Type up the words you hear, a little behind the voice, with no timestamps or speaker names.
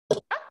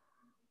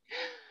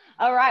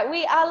All right,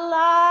 we are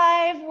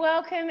live.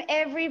 Welcome,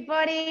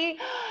 everybody.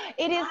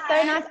 It is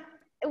so nice.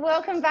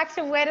 Welcome back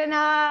to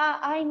Weddinar.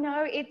 I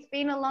know it's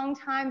been a long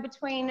time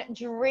between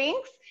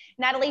drinks.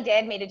 Natalie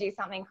dared me to do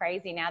something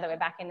crazy now that we're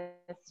back in the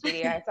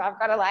studio. So I've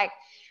got to like,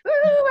 woo,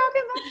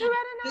 welcome back to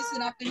Weddinar.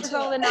 Listen up into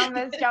all the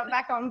numbers jump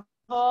back on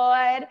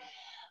board.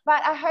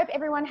 But I hope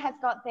everyone has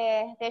got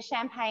their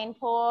champagne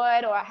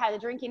poured or had a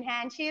drink in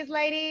hand. Cheers,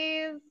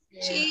 ladies.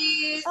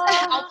 Cheers. Oh,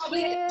 I'll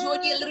probably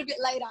join you a little bit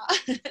later.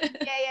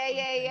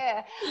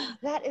 Yeah.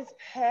 That is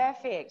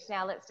perfect.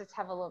 Now let's just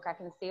have a look. I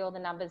can see all the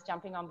numbers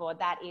jumping on board.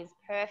 That is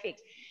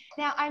perfect.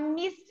 Now I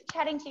missed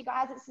chatting to you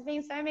guys. It's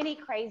been so many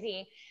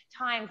crazy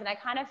times, and I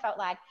kind of felt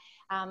like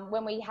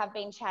when we have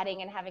been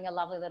chatting and having a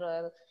lovely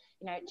little,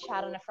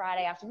 chat on a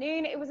Friday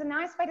afternoon, it was a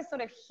nice way to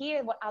sort of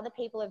hear what other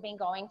people have been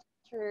going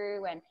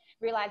through and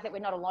realize that we're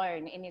not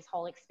alone in this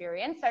whole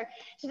experience. So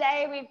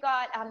today we've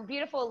got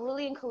beautiful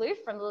Lillian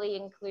Khallouf from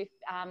Lillian Khallouf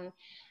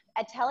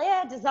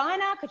Atelier,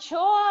 designer, couture,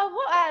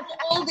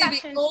 all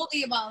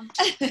the above.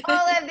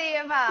 All of the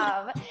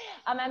above.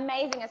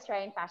 Amazing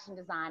Australian fashion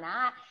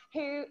designer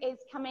who is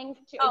coming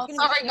to... Oh,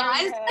 sorry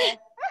guys.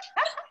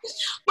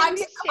 I'm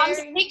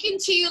speaking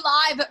to you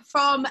live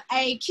from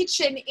a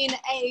kitchen in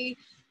a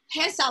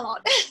hair salon.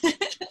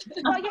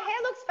 Oh, your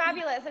hair looks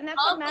fabulous, and that's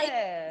what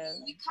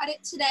matters. We cut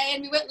it today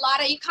and we went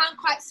lighter. You can't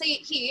quite see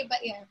it here, but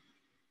yeah.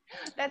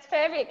 That's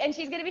perfect. And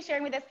she's going to be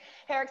sharing with us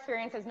her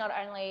experience as not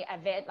only a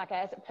vet, like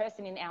as a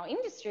person in our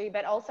industry,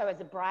 but also as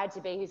a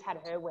bride-to-be who's had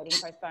her wedding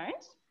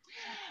postponed.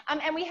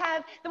 And we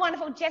have the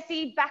wonderful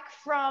Jessie back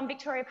from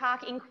Victoria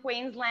Park in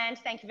Queensland.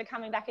 Thank you for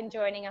coming back and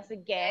joining us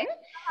again.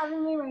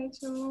 Having me,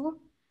 Rachel.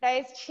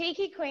 Those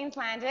cheeky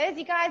Queenslanders,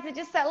 you guys are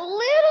just a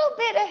little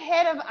bit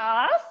ahead of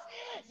us.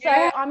 So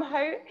yeah.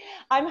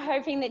 I'm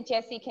hoping that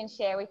Jessie can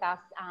share with us,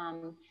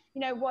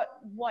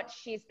 what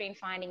she's been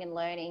finding and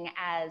learning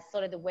as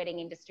sort of the wedding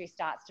industry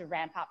starts to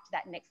ramp up to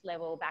that next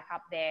level, back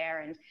up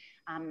there,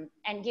 and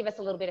give us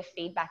a little bit of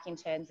feedback in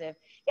terms of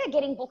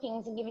getting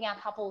bookings and giving our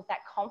couples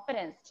that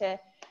confidence to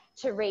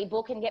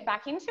rebook and get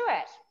back into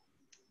it.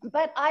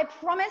 But I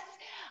promise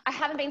I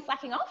haven't been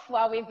slacking off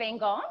while we've been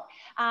gone.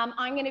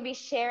 I'm going to be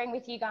sharing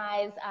with you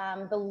guys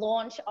the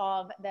launch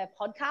of the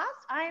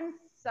podcast. I'm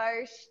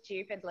so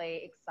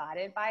stupidly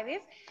excited by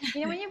this.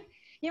 When you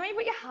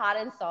put your heart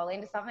and soul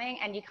into something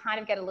and you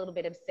kind of get a little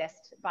bit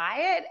obsessed by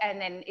it,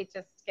 and then it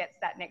just gets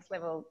that next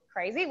level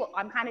crazy. Well,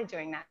 I'm kind of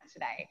doing that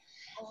today.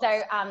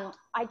 Awesome.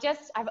 So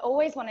I've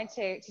always wanted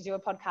to do a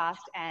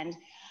podcast, and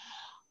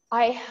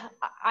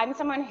I'm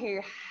someone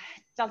who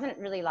doesn't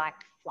really like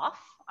fluff.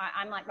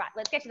 I'm like, right,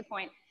 let's get to the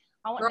point.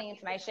 I want the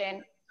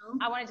information.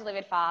 I want to deliver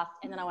it fast,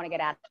 and then I want to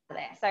get out of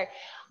there. So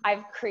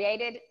I've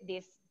created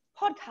this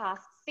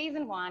podcast.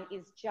 Season 1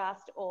 is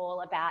just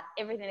all about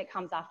everything that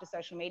comes after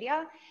social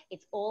media.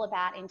 It's all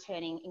about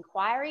turning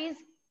inquiries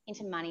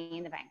into money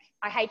in the bank.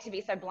 I hate to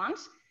be so blunt,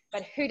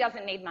 but who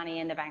doesn't need money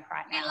in the bank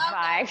right now?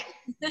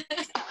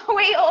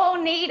 We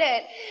all need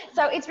it.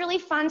 So it's really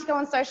fun to go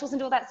on socials and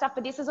do all that stuff.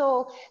 But this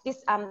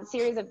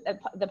series of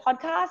the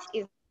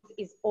podcast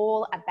is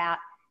all about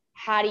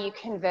how do you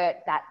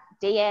convert that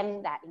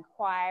DM, that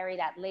inquiry,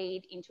 that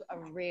lead into a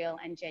real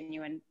and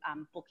genuine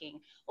booking.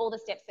 All the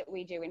steps that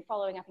we do in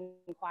following up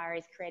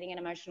inquiries, creating an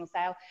emotional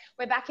sale.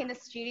 We're back in the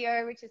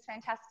studio, which is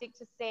fantastic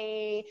to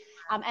see.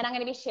 And I'm going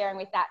to be sharing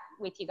with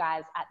you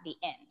guys at the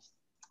end.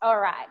 All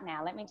right,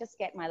 now let me just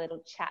get my little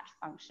chat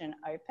function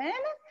open.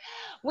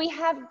 We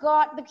have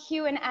got the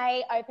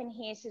Q&A open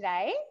here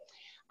today.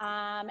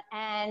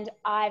 And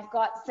I've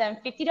got some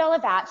 $50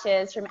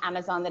 vouchers from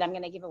Amazon that I'm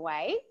going to give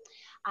away.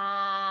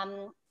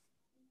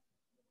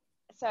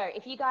 So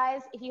if you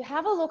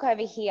have a look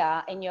over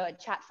here in your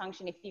chat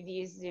function, if you've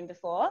used Zoom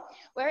before,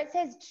 where it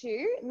says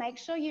 2, make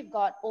sure you've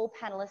got all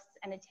panelists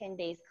and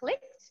attendees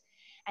clicked.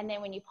 And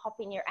then when you pop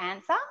in your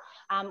answer,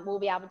 we'll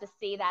be able to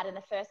see that, and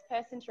the first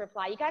person to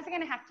reply, you guys are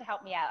going to have to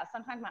help me out.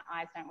 Sometimes my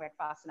eyes don't work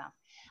fast enough.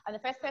 And the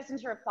first person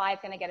to reply is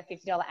going to get a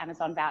 $50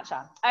 Amazon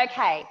voucher.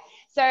 Okay,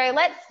 so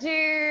let's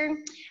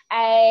do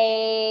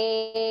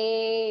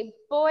a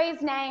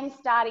boy's name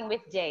starting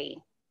with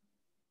D.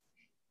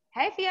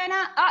 Hey,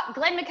 Fiona. Oh,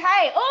 Glenn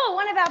McKay. Oh,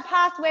 one of our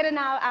past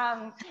Weddinar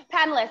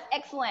panelists.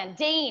 Excellent.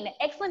 Dean.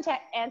 Excellent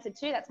answer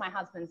too. That's my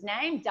husband's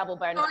name. Double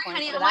bonus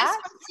points for that. Am I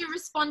supposed to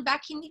respond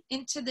back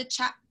into the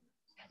chat?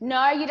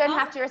 No, you don't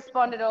have to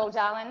respond at all,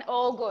 darling.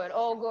 All good.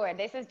 All good.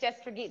 This is just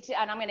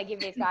and I'm going to give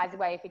these guys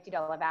away a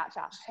 $50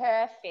 voucher.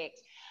 Perfect.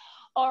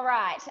 All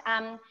right.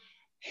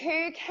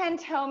 Who can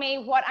tell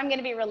me what I'm going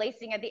to be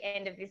releasing at the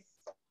end of this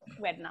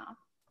webinar?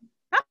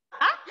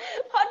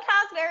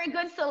 Podcast, very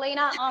good,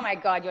 Selena. Oh my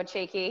God, you're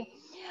cheeky.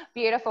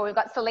 Beautiful. We've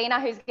got Selena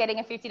who's getting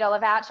a $50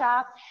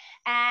 voucher.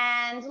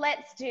 And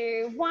let's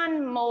do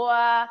one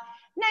more.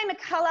 Name a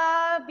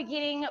color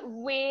beginning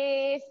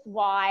with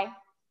Y.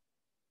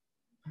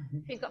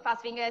 Who's got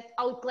fast fingers?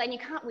 Oh, Glenn, you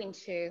can't win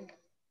 2.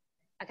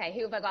 Okay,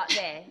 who have I got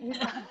there?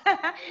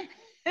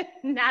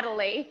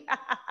 Natalie.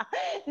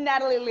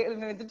 Natalie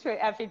with the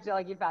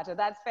 $50 gift voucher.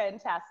 That's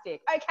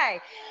fantastic. Okay,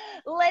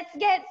 let's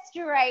get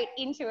straight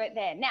into it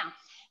then. Now,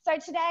 so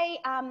today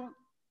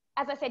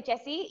as I said,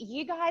 Jessie,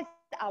 you guys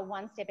are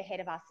one step ahead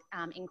of us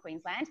in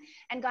Queensland.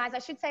 And guys, I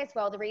should say as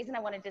well, the reason I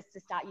wanted just to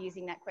start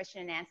using that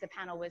question and answer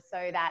panel was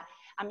so that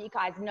you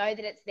guys know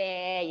that it's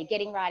there, you're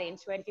getting right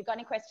into it. If you've got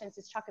any questions,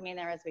 just chuck them in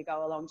there as we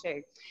go along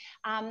too.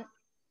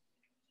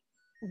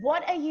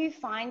 What are you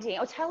finding,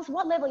 or tell us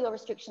what level your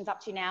restrictions up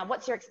to now?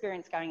 What's your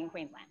experience going in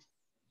Queensland?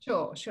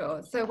 Sure.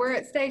 So we're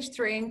at stage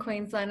 3 in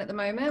Queensland at the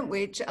moment,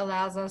 which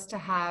allows us to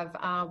have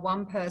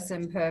one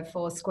person per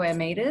 4 square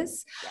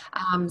metres.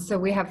 So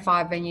we have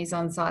 5 venues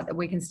on site that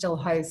we can still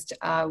host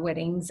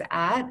weddings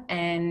at,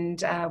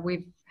 and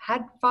we've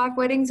had 5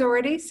 weddings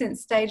already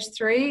since stage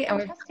 3, and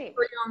we've got 3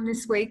 on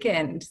this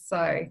weekend,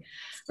 so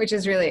which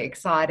is really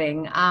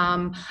exciting.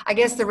 I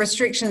guess the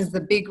restrictions,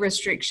 the big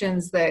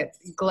restrictions that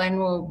Glenn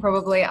will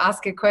probably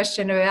ask a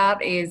question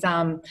about is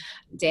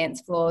dance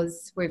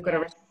floors. We've got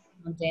a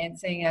on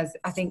dancing, as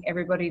I think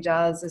everybody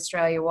does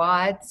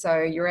Australia-wide.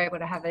 So you're able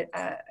to have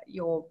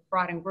your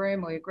bride and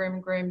groom or your groom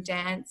and groom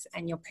dance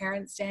and your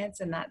parents dance,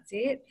 and that's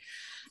it.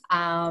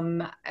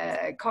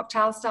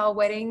 Cocktail style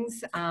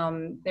weddings,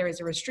 there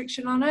is a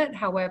restriction on it.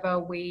 However,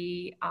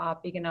 we are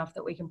big enough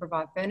that we can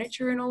provide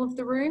furniture in all of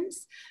the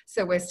rooms.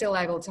 So we're still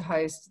able to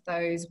host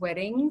those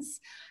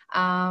weddings.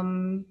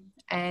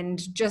 And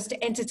just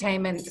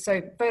entertainment,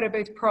 so photo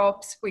booth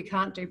props, we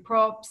can't do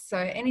props. So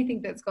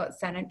anything that's got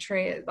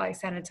sanitary,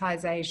 like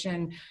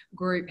sanitization,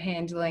 group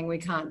handling, we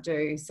can't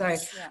do. So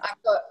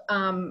I've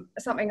got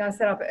something I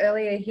set up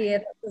earlier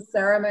here, the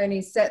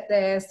ceremony set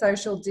there,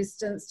 social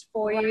distanced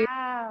for you.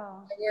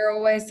 Wow. We're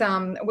always,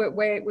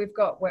 we've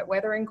got wet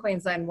weather in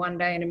Queensland, 1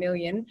 day in a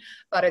million,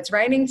 but it's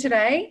raining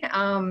today.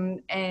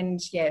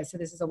 And yeah, so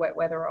this is a wet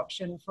weather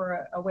option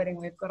for a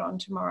wedding we've got on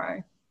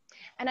tomorrow.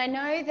 And I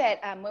know that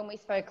when we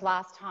spoke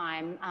last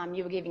time,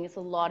 you were giving us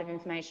a lot of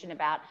information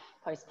about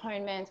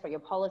postponements, what your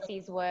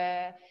policies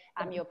were.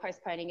 You were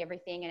postponing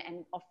everything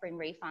and offering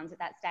refunds at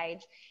that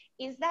stage.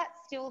 Is that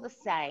still the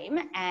same?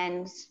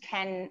 And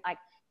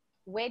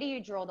where do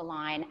you draw the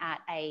line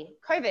at a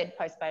COVID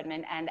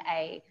postponement and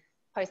a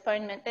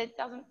postponement that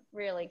doesn't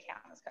really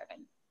count as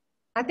COVID?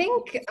 I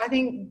think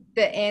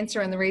the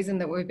answer and the reason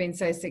that we've been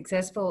so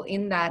successful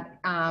in that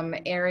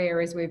area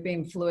is we've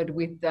been fluid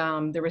with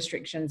the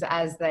restrictions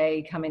as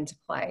they come into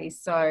play.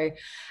 So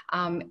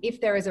if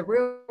there is a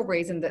real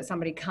reason that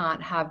somebody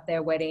can't have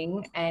their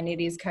wedding and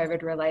it is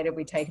COVID related,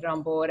 we take it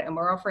on board, and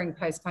we're offering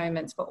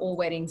postponements for all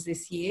weddings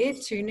this year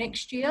to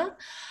next year.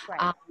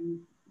 Right.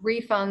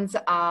 Refunds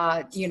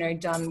are,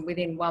 done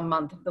within 1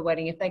 month of the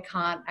wedding. If they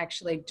can't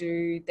actually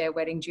do their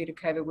wedding due to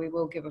COVID, we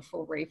will give a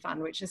full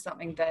refund, which is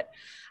something that,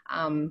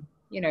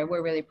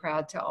 we're really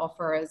proud to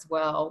offer as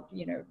well.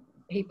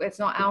 It's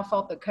not our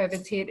fault that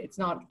COVID's hit. It's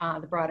not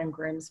the bride and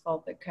groom's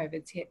fault that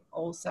COVID's hit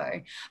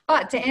also.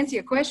 But to answer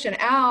your question,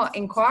 our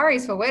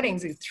inquiries for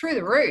weddings is through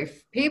the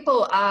roof.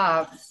 People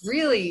are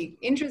really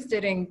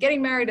interested in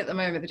getting married at the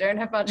moment. They don't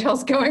have much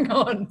else going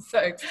on.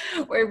 So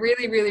we're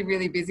really, really,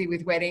 really busy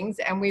with weddings,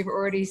 and we've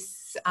already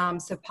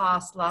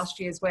surpassed last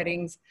year's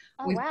weddings.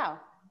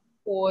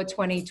 For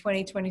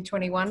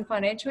 2020-2021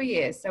 financial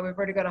year. So we've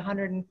already got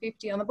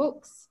 150 on the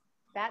books.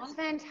 That's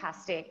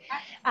fantastic.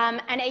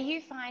 And are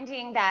you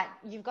finding that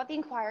you've got the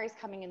inquiries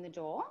coming in the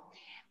door?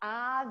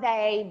 Are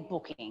they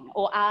booking,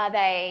 or are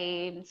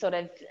they sort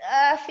of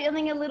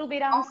feeling a little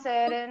bit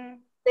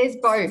uncertain? There's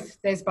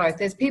both.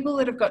 There's people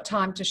that have got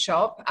time to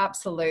shop.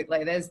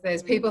 Absolutely.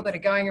 There's people that are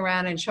going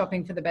around and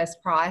shopping for the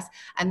best price.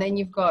 And then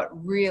you've got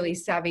really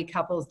savvy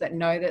couples that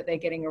know that they're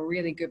getting a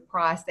really good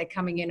price. They're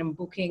coming in and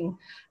booking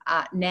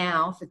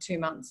now for 2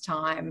 months'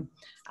 time.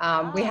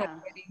 We had a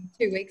wedding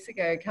 2 weeks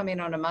ago come in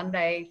on a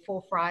Monday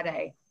for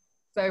Friday.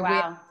 So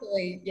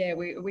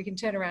we can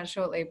turn around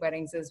shortly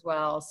weddings as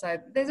well. So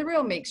there's a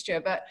real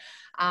mixture, but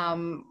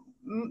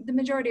the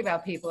majority of our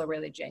people are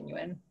really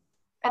genuine.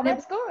 And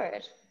that's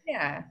good.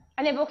 Yeah.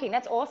 And they're booking.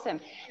 That's awesome.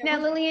 Now,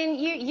 Lillian,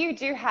 you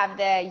do have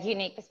the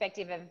unique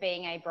perspective of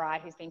being a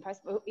bride who's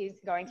is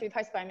going through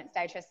postponement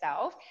stage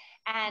herself,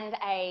 and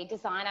a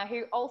designer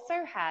who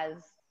also has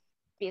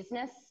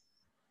business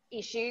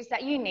issues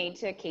that you need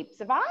to keep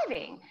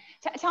surviving.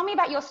 Tell me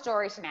about your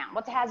story to now.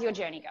 How's your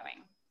journey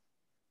going?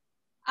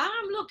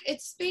 Look,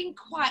 it's been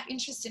quite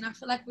interesting. I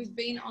feel like we've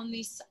been on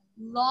this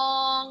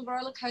long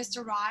roller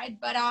coaster ride,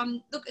 but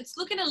look, it's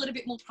looking a little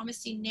bit more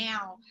promising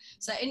now.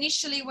 So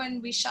initially,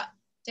 when we shut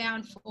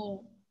down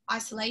for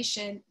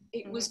isolation,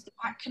 it was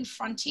quite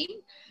confronting.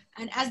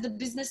 And as the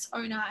business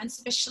owner, and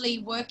especially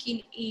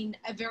working in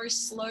a very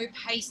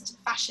slow-paced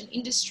fashion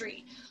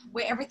industry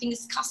where everything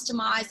is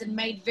customized and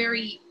made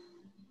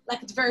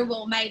it's very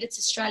well made, it's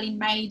Australian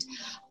made,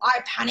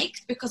 I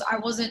panicked because I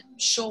wasn't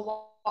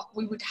sure what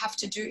we would have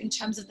to do in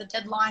terms of the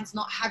deadlines,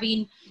 not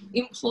having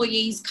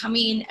employees come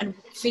in and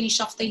finish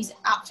off these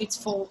outfits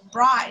for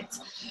brides.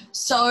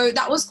 So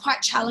that was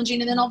quite challenging.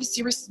 And then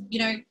obviously,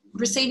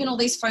 receiving all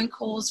these phone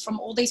calls from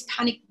all these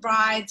panicked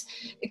brides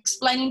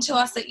explaining to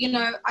us that,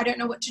 I don't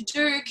know what to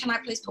do. Can I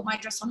please put my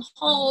dress on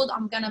hold?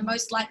 I'm going to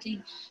most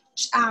likely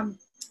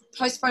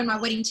postpone my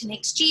wedding to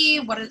next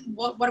year? What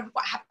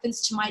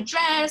happens to my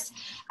dress?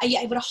 Are you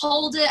able to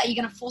hold it? Are you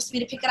going to force me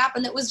to pick it up?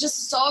 And it was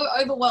just so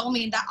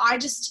overwhelming that I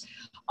just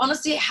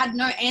honestly had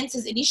no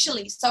answers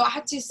initially. So I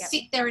had to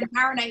sit there and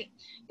marinate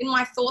in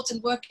my thoughts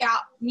and work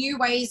out new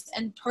ways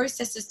and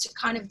processes to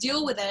kind of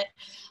deal with it.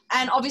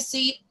 And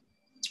obviously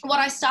what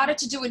I started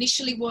to do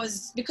initially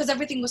was, because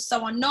everything was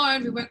so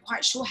unknown, we weren't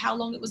quite sure how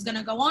long it was going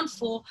to go on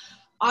for,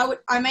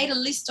 I made a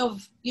list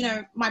of, you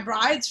know, my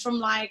brides from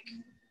like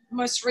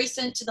most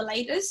recent to the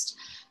latest,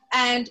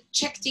 and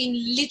checked in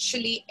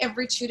literally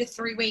every 2 to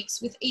 3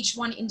 weeks with each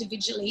one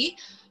individually.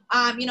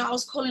 You know, I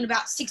was calling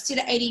about 60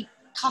 to 80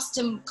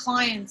 custom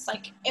clients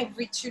like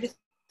every 2 to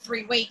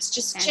 3 weeks,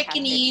 just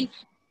checking in,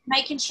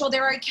 making sure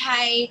they're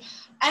okay.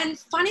 And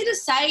funny to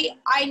say,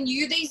 I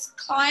knew these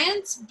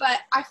clients, but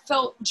I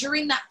felt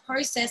during that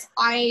process,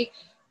 I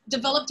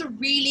developed a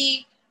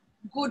really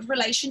good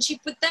relationship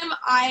with them.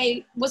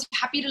 I was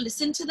happy to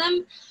listen to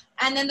them.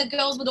 And then the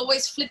girls would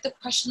always flip the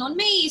question on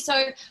me.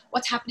 So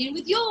what's happening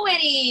with your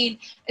wedding?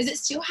 Is it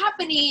still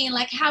happening?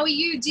 Like, how are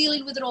you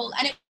dealing with it all?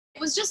 And it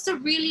was just a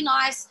really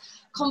nice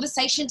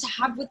conversation to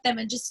have with them,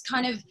 and just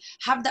kind of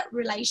have that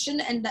relation,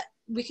 and that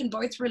we can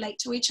both relate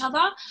to each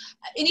other.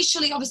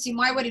 Initially, obviously,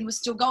 my wedding was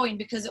still going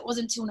because it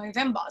wasn't until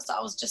November. So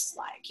I was just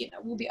like, you know,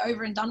 we'll be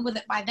over and done with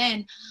it by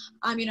then,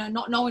 you know,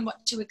 not knowing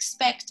what to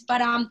expect.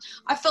 But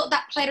I felt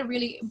that played a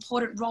really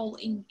important role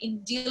in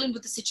dealing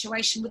with the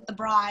situation with the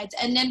brides.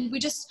 And then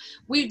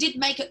we did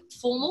make it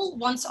formal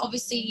once,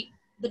 obviously,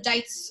 the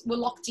dates were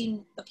locked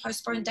in, the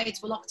postponed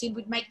dates were locked in.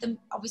 We'd make them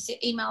obviously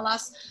email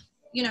us,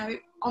 you know,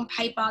 on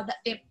paper that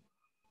their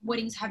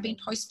weddings have been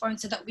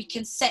postponed, so that we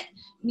can set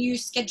new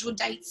scheduled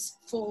dates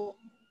for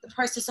the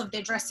process of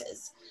their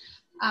dresses.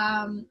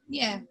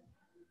 Yeah.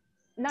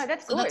 No,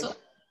 that's so good.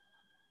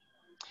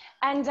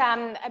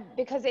 And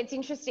because it's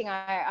interesting,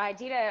 I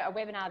did a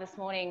webinar this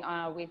morning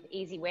with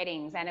Easy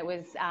Weddings, and it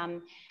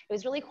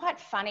was really quite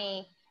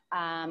funny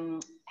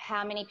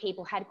how many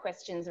people had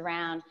questions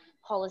around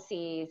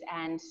policies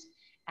and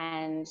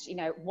you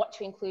know, what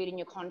to include in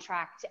your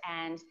contract,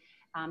 and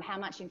how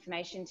much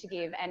information to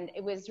give. And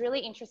it was really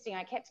interesting.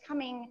 I kept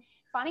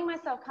finding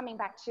myself coming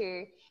back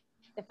to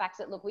the fact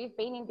that, look, we've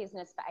been in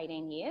business for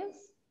 18 years.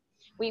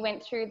 We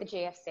went through the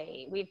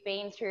GFC. We've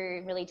been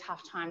through really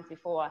tough times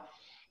before.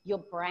 Your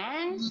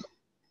brand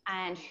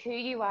and who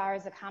you are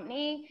as a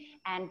company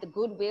and the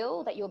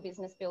goodwill that your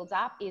business builds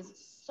up is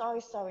so,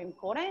 so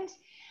important.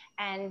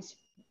 And,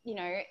 you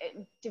know,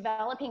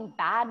 developing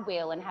bad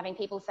will and having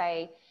people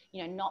say,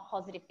 you know, not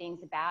positive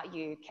things about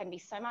you can be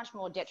so much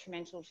more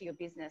detrimental to your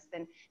business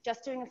than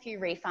just doing a few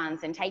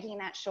refunds and taking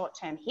that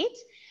short-term hit,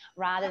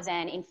 rather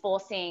than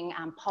enforcing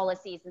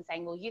policies and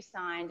saying, well, you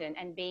signed,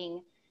 and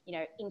being, you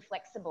know,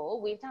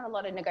 inflexible. We've done a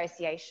lot of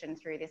negotiation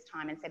through this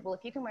time and said, well,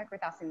 if you can work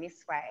with us in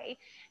this way,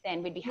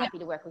 then we'd be happy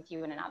to work with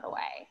you in another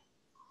way.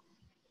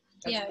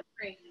 Yeah, I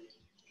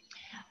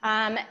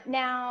agree.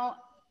 Now,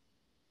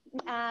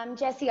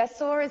 Jessie, I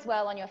saw as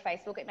well on your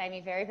Facebook, it made me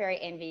very, very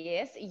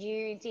envious.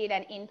 You did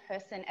an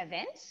in-person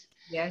event.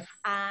 Yes.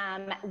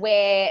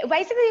 Where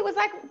basically it was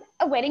like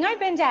a wedding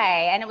open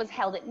day, and it was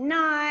held at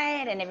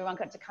night, and everyone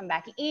got to come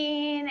back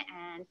in.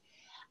 And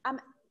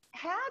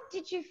how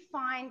did you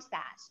find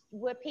that?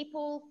 Were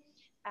people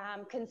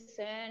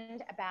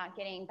concerned about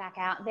getting back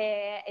out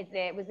there?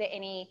 Was there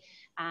any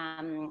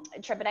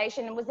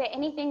trepidation? Was there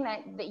anything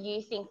that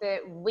you think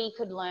that we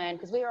could learn?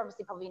 Because we were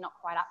obviously probably not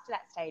quite up to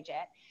that stage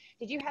yet.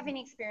 Did you have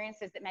any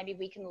experiences that maybe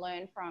we can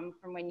learn from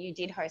when you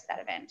did host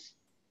that event?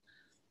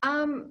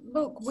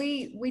 Look,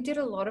 we did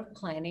a lot of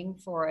planning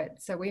for it.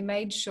 So we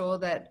made sure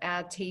that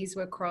our T's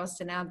were crossed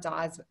and our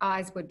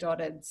I's were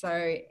dotted.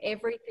 So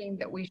everything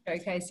that we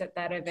showcased at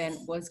that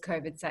event was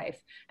COVID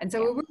safe. And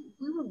so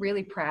we were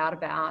really proud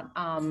about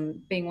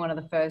being one of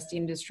the first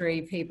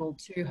industry people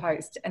to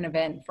host an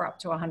event for up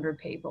to 100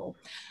 people.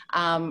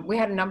 We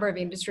had a number of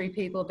industry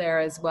people there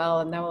as well.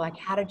 And they were like,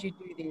 how did you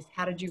do this?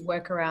 How did you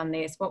work around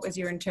this? What was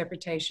your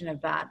interpretation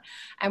of that?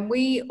 And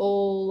we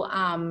all,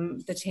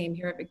 the team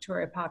here at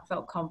Victoria Park,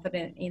 felt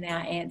confident in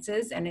our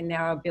answers and in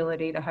our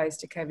ability to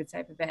host a COVID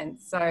safe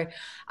event. So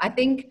I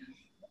think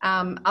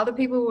other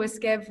people were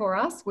scared for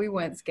us. We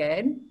weren't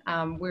scared.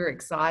 We were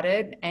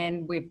excited,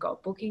 and we've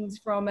got bookings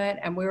from it,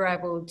 and we were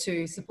able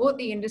to support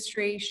the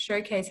industry,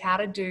 showcase how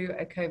to do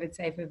a COVID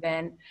safe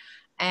event,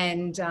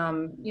 and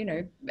you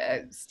know,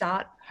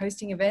 start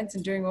hosting events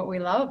and doing what we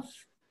love.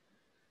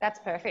 That's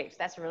perfect.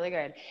 That's really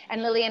good.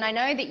 And Lillian, I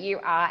know that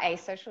you are a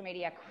social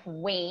media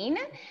queen.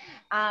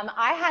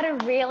 I had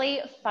a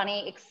really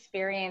funny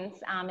experience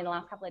in the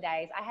last couple of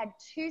days. I had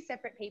 2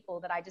 separate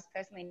people that I just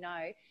personally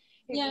know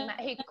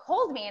who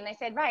called me, and they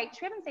said, Rach,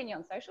 we haven't seen you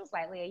on socials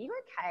lately. Are you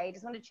okay?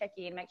 Just want to check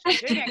in, make sure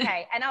you're doing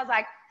okay. And I was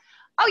like,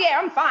 oh yeah,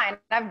 I'm fine.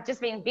 I've just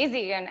been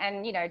busy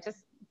and you know,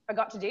 just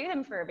forgot to do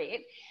them for a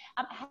bit.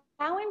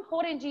 How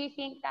important do you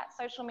think that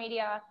social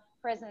media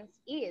presence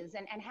is,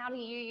 and how do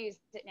you use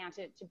it now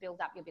to build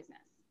up your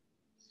business?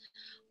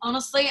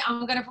 Honestly,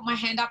 I'm going to put my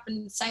hand up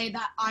and say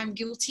that I'm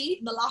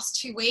guilty the last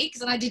 2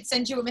 weeks. And I did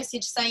send you a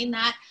message saying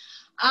that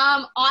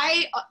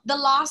The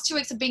last 2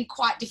 weeks have been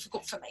quite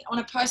difficult for me on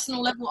a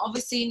personal level.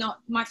 Obviously, not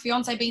my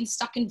fiance being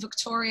stuck in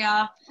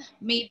Victoria,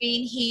 me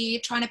being here,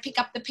 trying to pick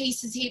up the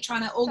pieces here,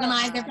 trying to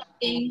organize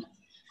everything.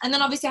 And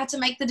then obviously I had to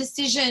make the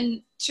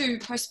decision to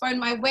postpone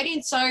my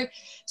wedding. So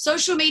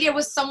social media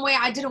was somewhere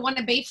I didn't want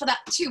to be for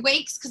that 2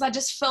 weeks because I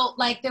just felt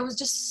like there was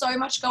just so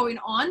much going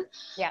on.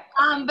 Yeah.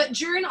 But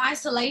during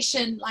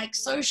isolation, like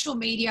social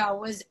media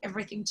was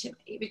everything to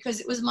me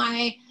because it was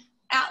my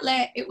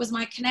outlet. It was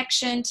my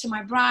connection to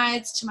my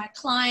brides, to my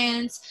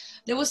clients.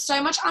 There was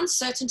so much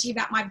uncertainty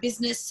about my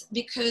business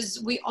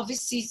because we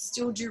obviously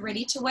still do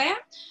ready to wear.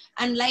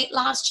 And late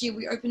last year,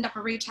 we opened up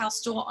a retail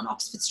store on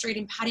Oxford Street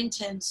in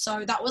Paddington.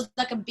 So that was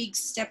like a big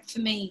step for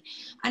me.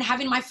 And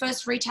having my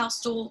first retail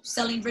store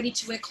selling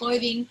ready-to-wear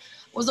clothing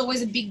was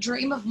always a big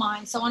dream of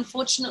mine. So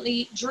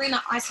unfortunately, during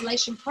that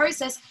isolation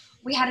process,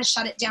 we had to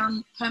shut it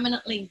down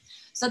permanently.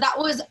 So that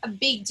was a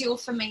big deal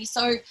for me.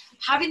 So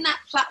having that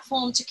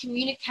platform to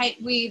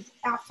communicate with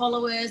our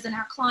followers and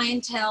our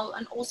clientele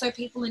and also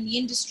people in the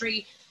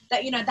industry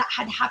that, you know, that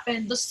had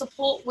happened, the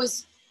support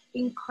was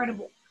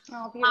incredible.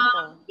 Oh,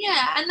 beautiful.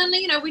 Yeah. And then,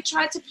 you know, we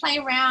tried to play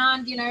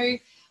around, you know,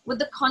 with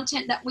the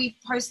content that we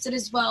posted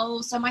as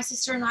well. So my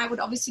sister and I would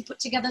obviously put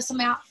together some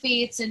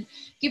outfits and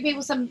give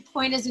people some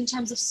pointers in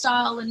terms of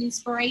style and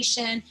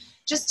inspiration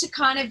just to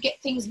kind of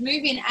get things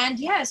moving. And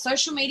yeah,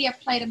 social media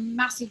played a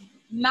massive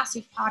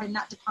part in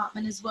that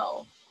department as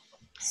well.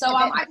 So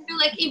I feel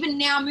like even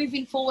now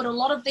moving forward, a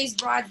lot of these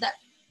brides that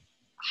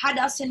had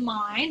us in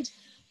mind,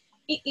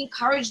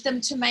 encouraged them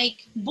to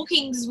make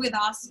bookings with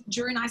us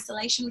during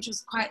isolation, which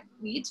was quite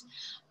weird,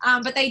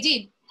 but they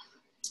did.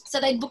 So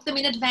they booked them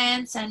in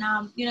advance and,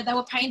 you know, they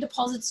were paying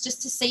deposits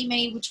just to see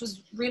me, which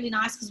was really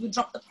nice because we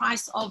dropped the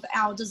price of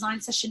our design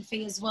session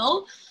fee as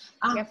well,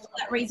 for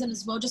that reason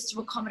as well, just to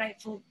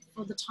accommodate for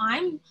the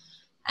time.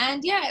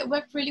 And yeah, it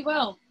worked really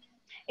well.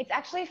 It's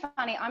actually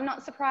funny. I'm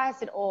not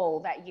surprised at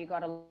all that you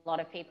got a lot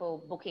of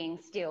people booking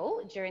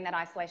still during that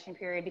isolation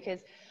period,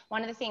 because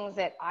one of the things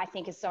that I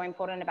think is so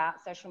important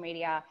about social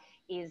media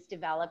is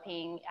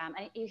developing,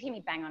 and you hear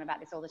me bang on about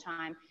this all the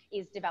time,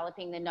 is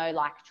developing the know,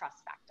 like, trust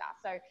factor.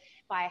 So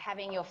by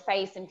having your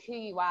face and who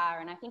you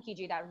are, and I think you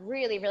do that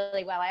really,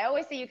 really well. I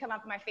always see you come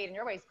up on my feed and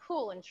you're always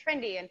cool and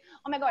trendy and,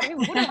 oh my God, who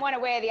wouldn't want to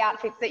wear the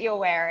outfits that you're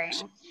wearing?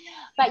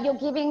 But you're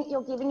giving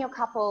your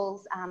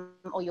couples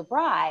or your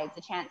brides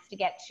a chance to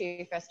get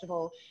to, first of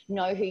all,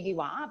 know who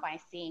you are by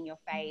seeing your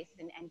face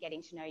and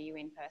getting to know you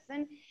in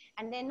person.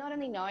 And then not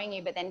only knowing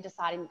you, but then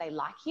deciding that they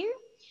like you,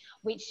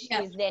 which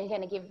is then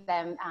going to give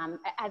them,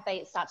 as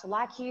they start to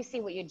like you,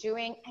 see what you're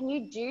doing. And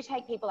you do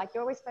take people, like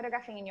you're always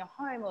photographing in your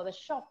home or the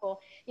shop, or,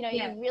 you know,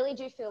 you really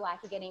do feel like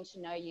you're getting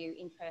to know you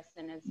in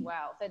person as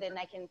well. So then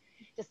they can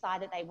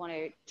decide that they want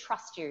to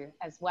trust you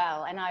as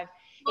well. And I'm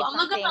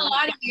not going to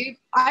lie to you.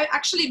 I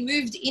actually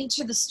moved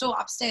into the store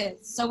upstairs.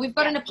 So we've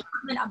got an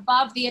apartment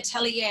above the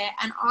atelier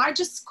and I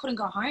just couldn't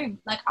go home.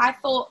 Like I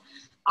thought,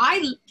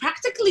 I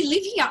practically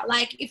live here.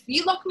 Like if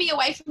you lock me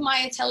away from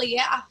my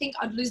atelier, I think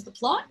I'd lose the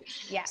plot.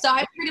 Yeah. So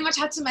I pretty much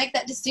had to make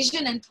that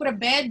decision and put a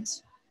bed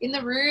in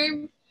the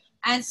room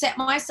and set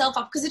myself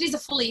up, because it is a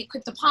fully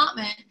equipped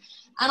apartment.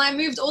 And I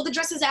moved all the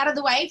dresses out of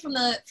the way from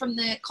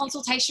the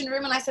consultation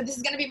room. And I said, this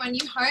is going to be my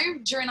new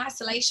home during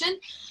isolation.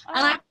 Oh.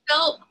 And I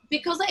felt,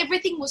 because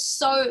everything was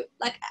so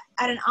like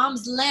at an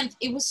arm's length,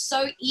 it was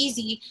so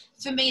easy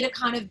for me to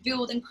kind of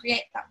build and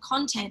create that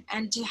content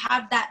and to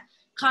have that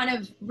kind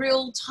of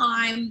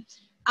real-time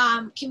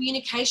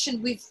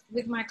communication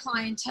with my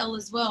clientele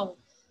as well.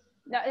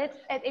 No,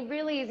 it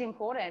really is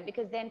important,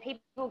 because then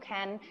people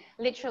can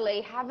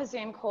literally have a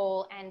Zoom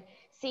call and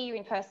see you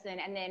in person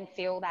and then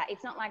feel that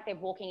it's not like they're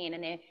walking in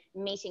and they're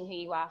meeting who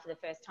you are for the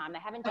first time. They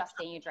haven't just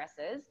seen your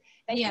dresses.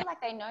 They feel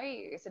like they know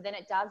you. So then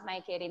it does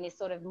make it, in this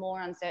sort of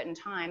more uncertain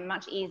time,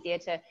 much easier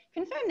to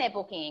confirm their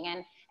booking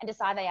and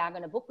decide they are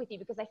going to book with you,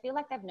 because they feel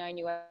like they've known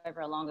you over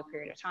a longer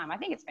period of time. I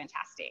think it's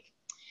fantastic.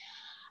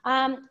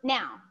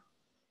 Now,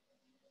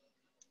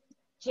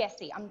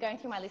 Jessie, I'm going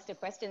through my list of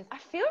questions. I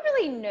feel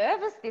really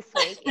nervous this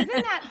week.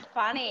 Isn't that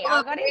funny?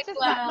 I got into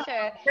such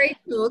a...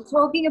 Rachael,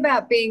 talking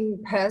about being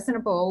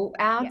personable,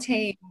 our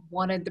team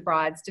wanted the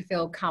brides to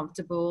feel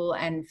comfortable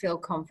and feel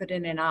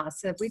confident in us.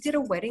 So we did a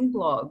wedding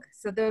blog.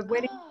 So the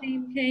wedding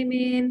team came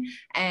in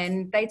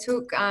and they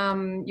took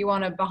you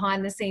on a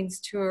behind the scenes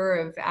tour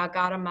of our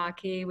garden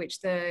marquee, which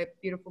the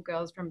beautiful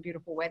girls from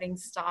Beautiful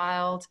Weddings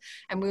styled.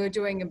 And we were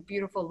doing a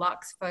beautiful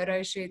luxe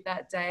photo shoot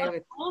that day.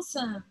 That's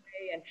awesome.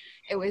 And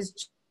it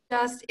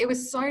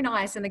was so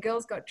nice. And the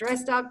girls got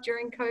dressed up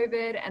during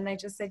COVID and they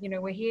just said, you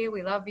know, we're here,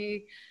 we love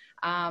you,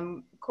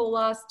 call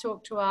us,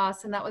 talk to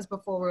us. And that was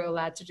before we were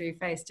allowed to do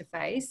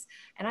face-to-face.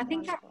 And I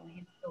think that really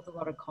instilled a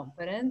lot of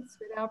confidence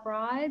with our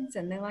brides.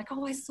 And they're like,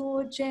 oh, I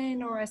saw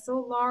Jen or I saw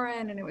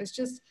Lauren. And it was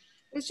just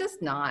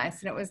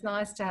nice. And it was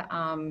nice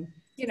to,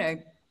 you know,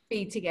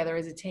 be together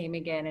as a team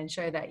again and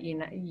show that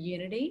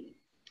unity.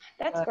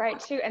 That's great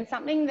too. And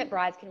something that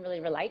brides can really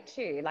relate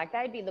to. Like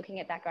they'd be looking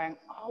at that going,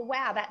 oh,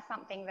 wow, that's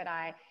something that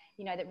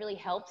that really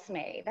helps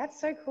me.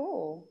 That's so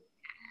cool.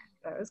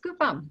 So it was good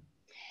fun.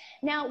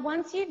 Now,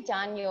 once you've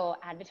done your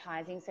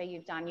advertising, so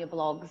you've done your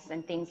blogs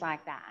and things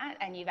like that,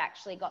 and you've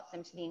actually got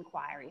them to the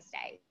inquiry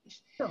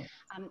stage, Sure.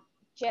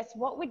 Jess,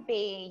 what would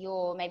be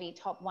your maybe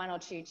top 1 or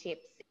 2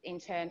 tips in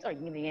terms, or you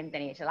can give me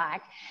anything if you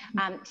like,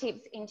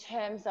 tips in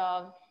terms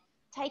of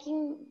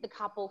taking the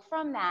couple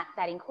from that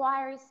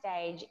inquiry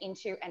stage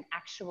into an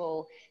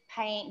actual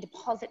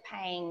deposit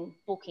paying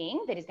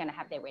booking that is going to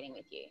have their wedding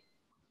with you?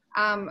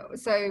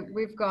 So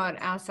we've got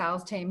our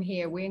sales team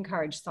here. We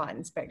encourage site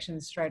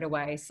inspections straight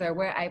away. So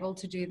we're able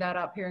to do that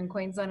up here in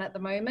Queensland at the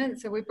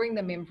moment. So we bring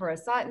them in for a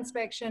site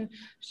inspection,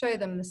 show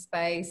them the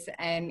space,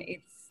 and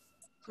it's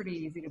pretty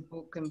easy to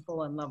book and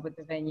fall in love with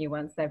the venue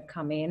once they've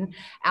come in.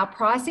 Our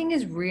pricing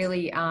is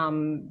really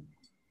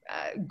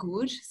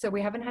good, so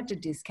we haven't had to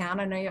discount.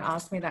 I know you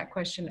asked me that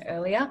question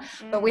earlier,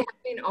 but we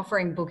have been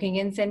offering booking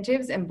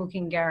incentives and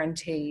booking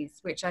guarantees,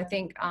 which I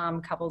think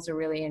couples are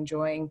really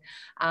enjoying.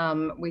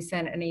 We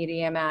sent an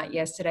EDM out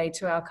yesterday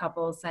to our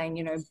couples saying,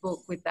 you know,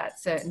 book with that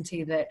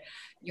certainty that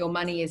your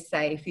money is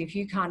safe. If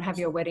you can't have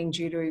your wedding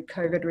due to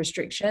COVID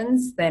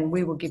restrictions, then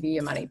we will give you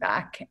your money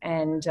back.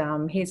 And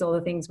here's all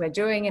the things we're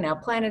doing, and our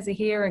planners are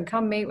here, and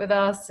come meet with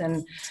us.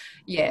 And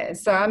yeah,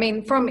 so I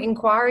mean, from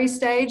inquiry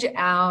stage,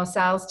 our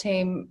sales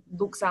team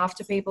looks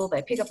after people.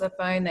 They pick up the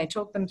phone, they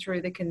talk them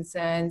through the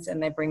concerns,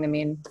 and they bring them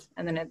in,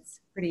 and then it's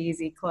pretty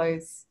easy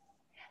close.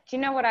 Do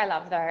you know what I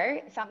love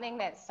though? Something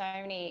that so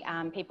many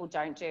people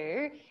don't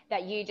do,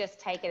 that you just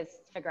take as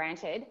for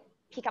granted: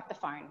 pick up the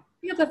phone.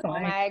 Pick up the phone.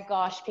 Oh my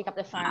gosh, pick up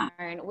the phone.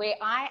 Where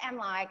I am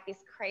like this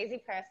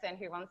crazy person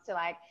who wants to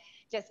like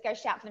just go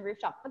shout from the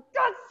rooftop, for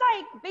God's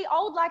sake, be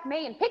old like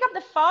me and pick up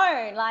the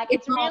phone. Like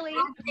it's really.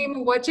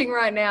 I'm watching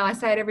right now. I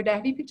say it every day.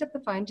 Have you picked up the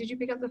phone? Did you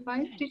pick up the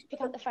phone? Did you pick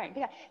up the phone?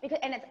 Because,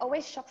 and it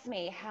always shocks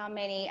me how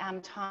many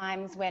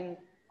times when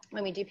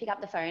we do pick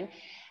up the phone,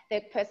 the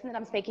person that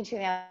I'm speaking to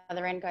on the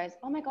other end goes,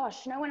 "Oh my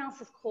gosh, no one else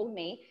has called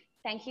me.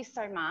 Thank you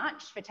so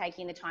much for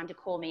taking the time to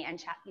call me and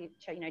chat me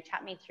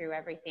through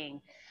everything."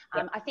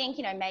 I think,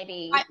 you know,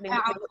 maybe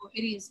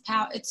it is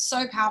powerful. It's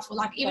so powerful.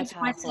 Like even so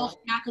for myself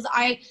now, because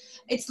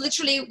it's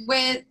literally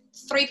where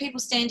 3 people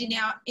standing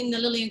now in the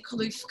Lillian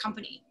Khallouf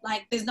company.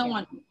 Like there's no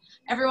one.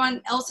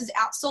 Everyone else is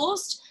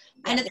outsourced.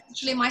 And it's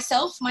actually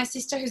myself, my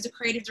sister, who's a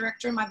creative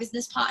director, and my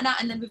business partner,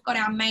 and then we've got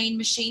our main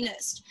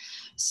machinist.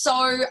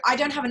 So I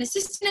don't have an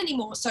assistant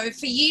anymore. So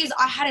for years,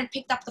 I hadn't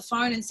picked up the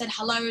phone and said,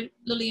 "Hello,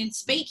 Lillian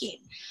speaking."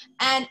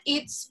 And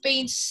it's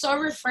been so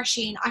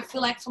refreshing. I feel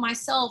like for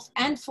myself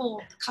and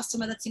for the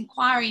customer that's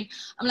inquiring,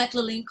 I'm like,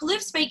 "Lillian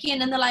Khallouf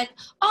speaking." And they're like,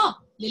 "Oh,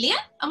 Lillian?"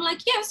 I'm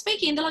like, "Yeah,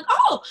 speaking." They're like,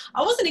 "Oh,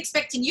 I wasn't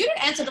expecting you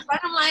to answer the phone."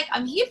 I'm like,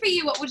 "I'm here for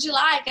you. What would you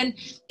like?" And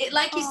it,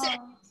 like you said,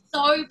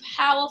 so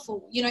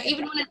powerful. You know,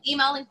 even when an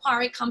email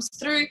inquiry comes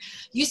through,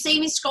 you see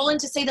me scrolling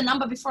to see the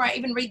number before I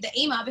even read the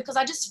email, because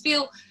I just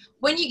feel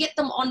when you get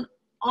them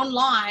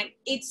online,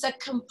 it's a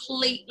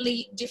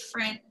completely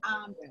different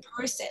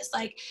process.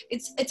 Like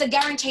it's a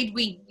guaranteed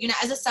win. You know,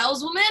 as a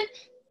saleswoman,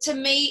 to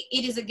me,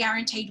 it is a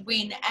guaranteed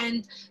win.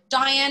 And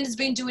Diane has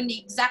been doing the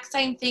exact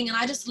same thing. And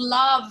I just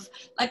love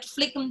like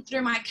flicking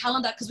through my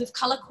calendar, because we've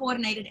color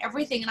coordinated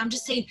everything, and I'm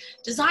just seeing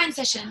design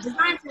session.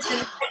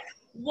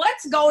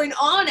 What's going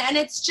on? And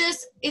it's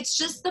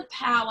just the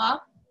power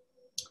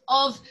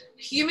of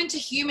human to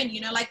human.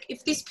 You know, like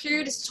if this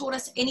period has taught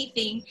us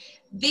anything,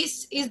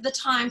 this is the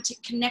time to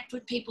connect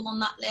with people on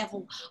that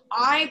level.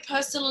 I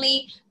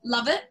personally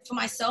love it for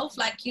myself.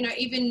 Like, you know,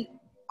 even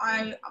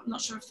I'm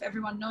not sure if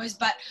everyone knows,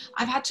 but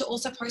I've had to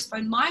also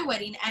postpone my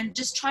wedding, and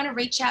just trying to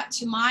reach out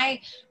to my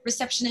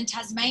reception in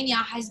Tasmania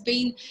has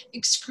been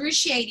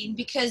excruciating,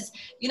 because,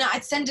 you know,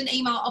 I'd send an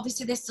email.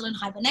 Obviously they're still in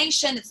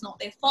hibernation. It's not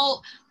their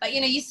fault, but you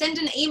know, you send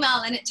an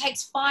email and it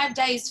takes 5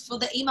 days for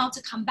the email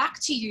to come back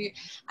to you.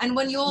 And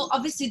when you're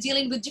obviously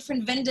dealing with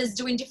different vendors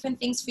doing different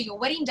things for your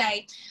wedding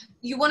day,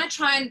 you want to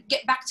try and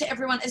get back to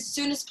everyone as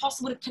soon as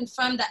possible to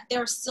confirm that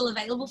they're still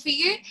available for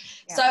you.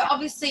 Yeah. So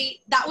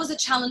obviously that was a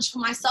challenge for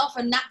myself,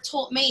 and that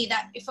taught me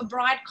that if a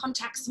bride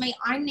contacts me,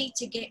 I need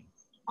to get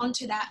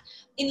onto that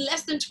in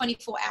less than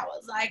 24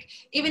 hours. Like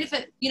even if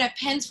it, you know,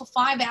 pens for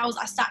 5 hours,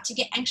 I start to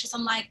get anxious.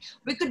 I'm like,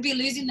 we could be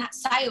losing that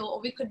sale, or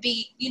we could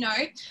be, you know,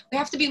 we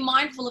have to be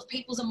mindful of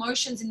people's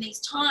emotions in these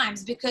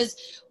times, because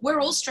we're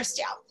all stressed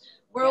out.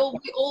 We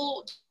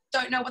all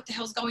don't know what the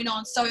hell's going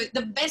on. So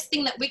the best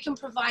thing that we can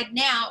provide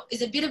now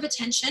is a bit of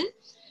attention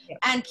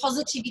and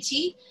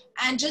positivity,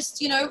 and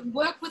just, you know,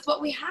 work with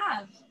what we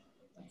have.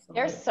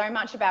 There's so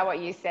much about what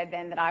you said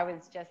then that I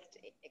was just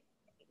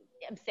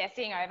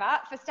obsessing over.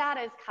 For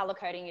starters, color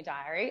coding your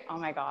diary. Oh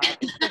my God,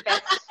 it's the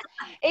best.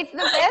 It's the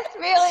best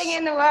feeling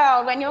in the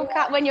world when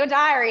your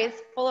diary is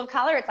full of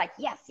color. It's like,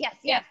 yes,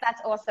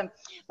 that's awesome.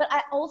 But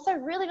I also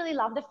really, really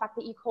love the fact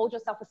that you called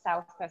yourself a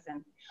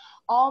salesperson.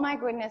 Oh my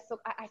goodness.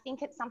 Look, I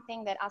think it's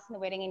something that us in the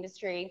wedding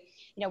industry,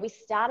 you know, we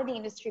started the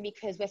industry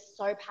because we're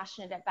so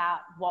passionate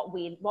about what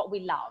we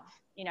love.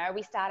 You know,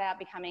 we start out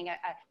becoming a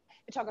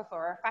photographer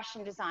or a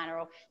fashion designer,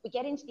 or we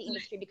get into the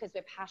industry because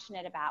we're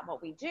passionate about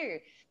what we do.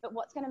 But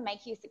what's going to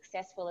make you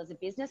successful as a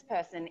business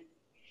person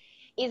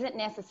isn't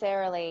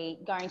necessarily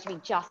going to be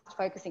just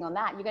focusing on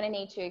that. You're going to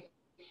need to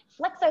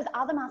flex those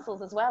other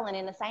muscles as well. And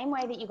in the same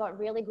way that you got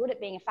really good at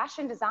being a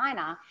fashion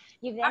designer,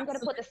 you've then got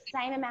to put the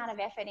same amount of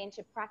effort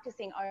into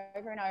practicing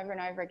over and over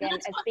and over again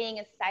as being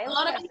a salesperson. A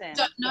lot of people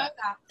don't know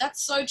that.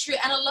 That's so true.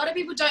 And a lot of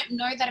people don't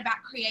know that about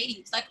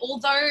creatives. Like,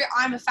 although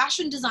I'm a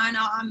fashion designer,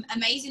 I'm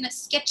amazing at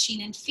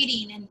sketching and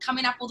fitting and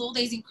coming up with all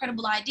these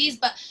incredible ideas,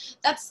 but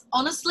that's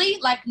honestly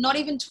like not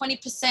even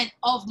 20%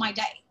 of my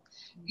day.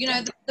 You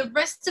know, the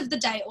rest of the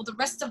day or the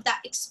rest of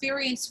that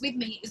experience with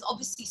me is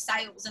obviously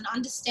sales and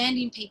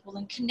understanding people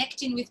and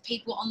connecting with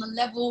people on the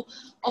level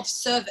of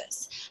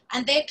service.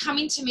 And they're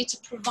coming to me to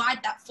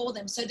provide that for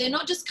them. So they're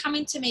not just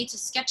coming to me to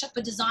sketch up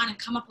a design and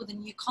come up with a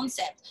new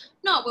concept.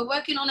 No, we're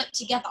working on it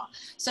together.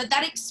 So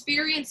that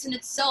experience in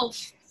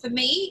itself, for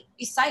me,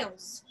 is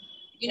sales.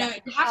 You know,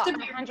 you have to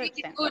be a really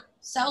good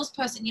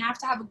salesperson. You have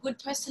to have a good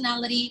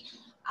personality.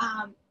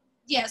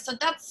 Yeah, so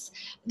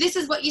this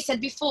is what you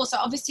said before. So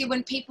obviously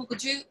when people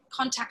do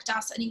contact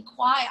us and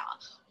inquire,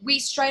 we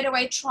straight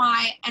away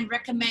try and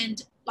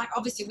recommend, like,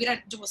 obviously we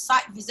don't do a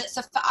site visit.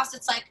 So for us,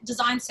 it's like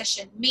design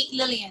session, meet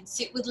Lillian,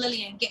 sit with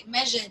Lillian, get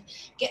measured,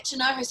 get to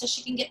know her so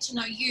she can get to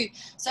know you.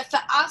 So for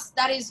us,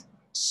 that is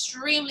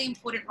extremely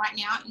important right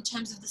now in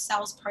terms of the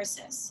sales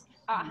process.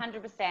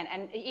 100%.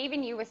 And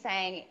even you were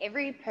saying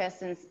every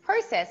person's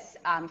process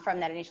from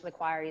that initial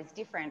inquiry is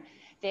different.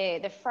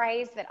 The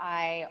phrase that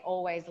I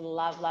always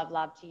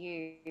love to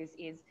use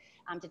is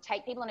to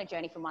take people on a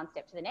journey from one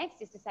step to the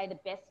next, is to say the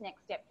best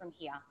next step from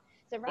here.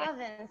 So rather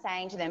than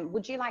saying to them,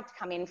 would you like to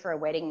come in for a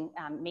wedding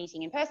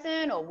meeting in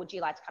person, or would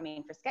you like to come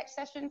in for a sketch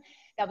session?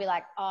 They'll be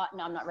like, oh,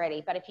 no, I'm not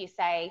ready. But if you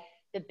say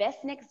the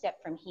best next step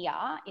from here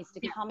is to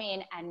come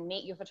in and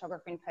meet your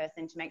photographer in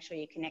person to make sure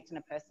you connect on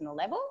a personal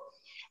level,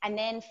 and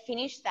then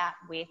finish that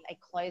with a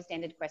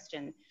closed-ended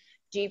question.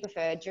 Do you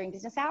prefer during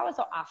business hours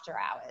or after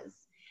hours?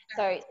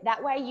 So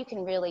that way you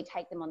can really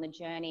take them on the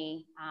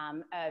journey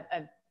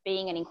of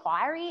being an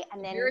inquiry,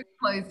 and then very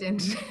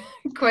closed-ended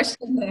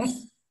question there.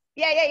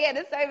 Yeah.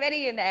 There's so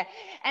many in there,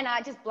 and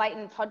just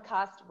blatant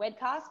podcast,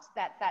 WEDCAST.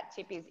 That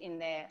tip is in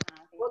there.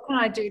 What can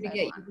I do to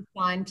get you to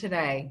sign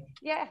today?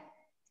 Yeah.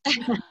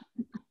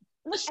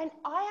 And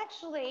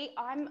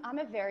I'm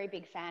a very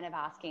big fan of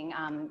asking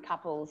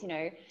couples, you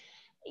know,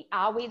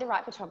 are we the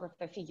right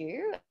photographer for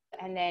you?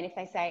 And then if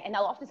they say, and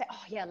they'll often say,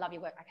 oh yeah, I love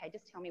your work. Okay,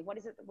 just tell me, what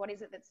is it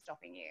that's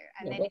stopping you?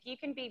 And then if you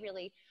can be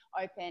really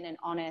open and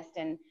honest,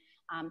 and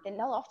then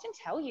they'll often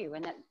tell you,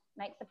 and that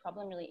makes the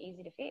problem really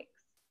easy to fix.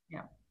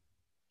 Yeah.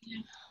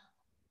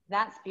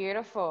 That's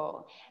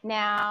beautiful.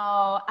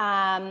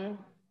 Now,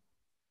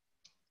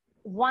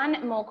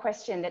 one more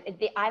question that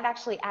I've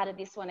actually added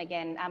this one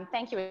again.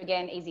 Thank you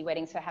again, Easy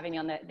Weddings, for having me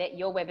on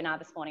your webinar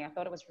this morning. I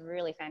thought it was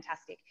really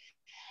fantastic.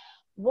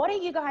 What are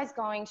you guys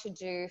going to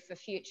do for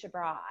future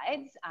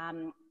brides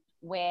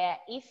where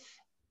if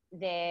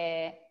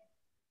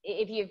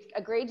you've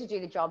agreed to do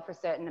the job for a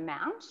certain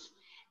amount,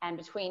 and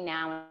between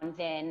now and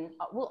then,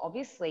 well,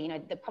 obviously, you know,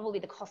 probably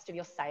the cost of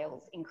your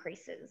sales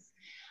increases.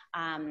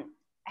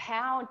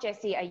 How,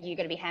 Jessie, are you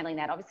going to be handling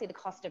that? Obviously, the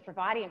cost of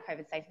providing a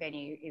COVID-safe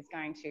venue is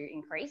going to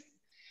increase.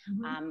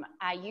 Mm-hmm.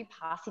 Are you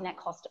passing that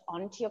cost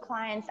on to your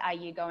clients? Are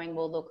you going,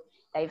 well, look,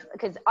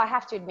 because I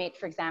have to admit,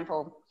 for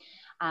example,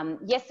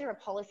 yes, there are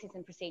policies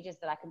and procedures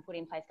that I can put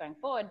in place going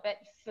forward, but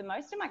for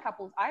most of my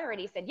couples, I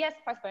already said, yes,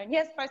 postpone,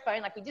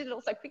 like we did it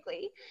all so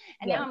quickly.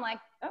 And now I'm like,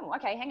 oh,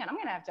 okay, hang on, I'm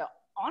going to have to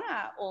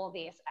honor all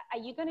this. Are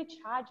you going to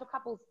charge your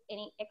couples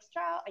any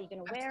extra? Are you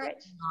going to wear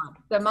it?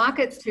 The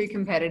market's too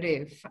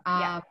competitive.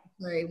 So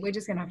we're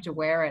just going to have to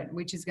wear it,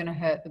 which is going to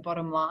hurt the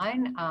bottom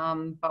line.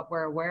 But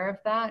we're aware of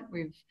that.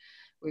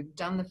 We've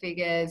done the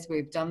figures,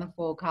 we've done the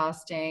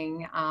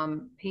forecasting.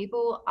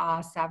 People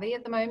are savvy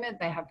at the moment.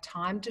 They have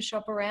time to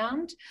shop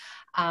around,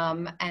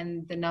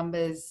 and the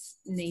numbers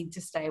need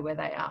to stay where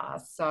they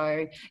are.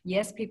 So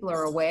yes, people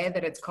are aware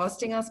that it's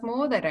costing us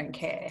more. They don't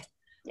care.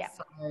 Yeah.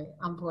 So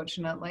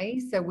unfortunately,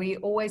 so we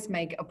always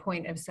make a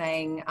point of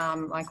saying,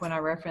 like when I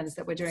reference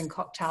that we're doing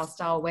cocktail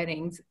style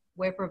weddings,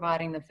 we're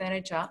providing the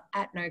furniture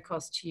at no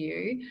cost to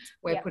you.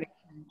 We're putting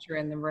furniture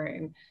in the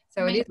room.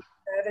 So it is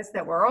a service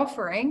that we're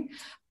offering,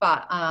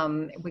 but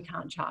we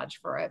can't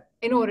charge for it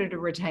in order to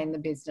retain the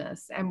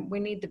business, and we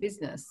need the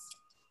business.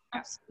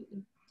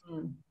 Absolutely.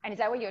 And is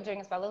that what you're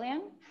doing as well,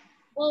 Lillian?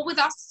 Well, with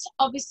us,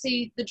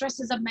 obviously, the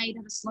dresses are made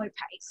at a slow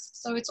pace.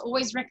 So it's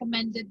always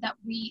recommended that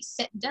we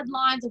set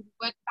deadlines and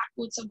work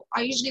backwards. So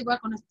I usually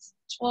work on a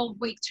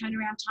 12-week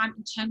turnaround time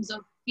in terms of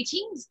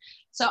fittings.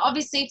 So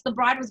obviously, if the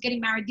bride was getting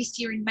married this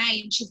year in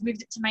May and she's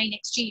moved it to May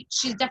next year,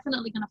 she's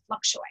definitely going to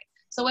fluctuate.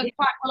 So we're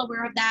quite well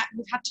aware of that.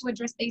 We've had to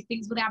address these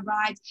things with our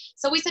brides.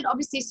 So we said,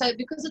 obviously, so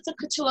because it's a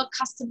couture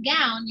custom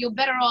gown, you're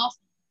better off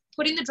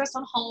putting the dress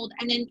on hold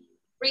and then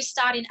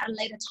restarting at a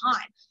later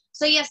time.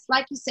 So yes,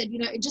 like you said, you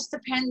know, it just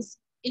depends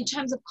in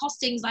terms of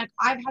costings. Like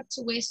I've had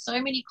to wear so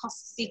many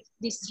costs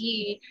this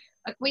year.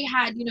 Like we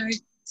had, you know,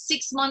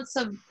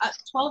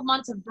 12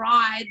 months of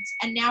brides,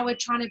 and now we're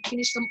trying to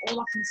finish them all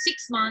up in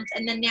 6 months.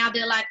 And then now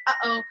they're like,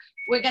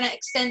 we're going to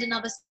extend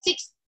another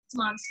 6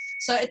 months.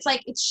 So it's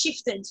like, it's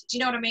shifted. Do you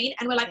know what I mean?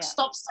 And we're like,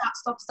 stop,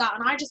 start.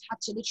 And I just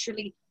had to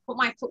literally put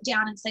my foot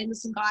down and say,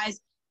 listen, guys,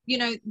 you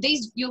know,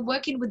 you're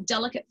working with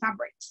delicate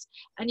fabrics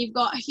and you've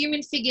got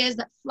human figures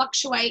that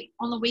fluctuate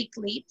on the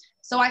weekly.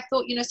 So I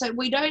thought, you know, so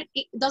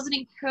it doesn't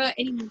incur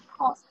any more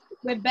cost.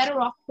 We're better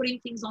off putting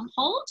things on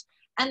hold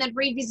and then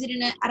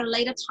revisiting it at a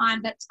later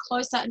time that's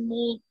closer and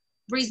more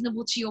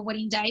reasonable to your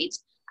wedding date.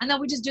 And then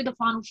we just do the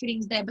final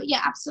fittings there. But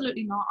yeah,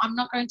 absolutely not. I'm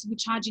not going to be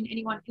charging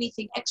anyone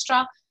anything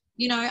extra,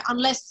 you know,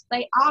 unless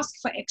they ask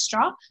for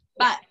extra.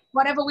 But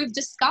whatever we've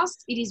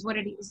discussed, it is what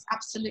it is.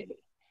 Absolutely.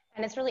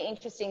 And it's really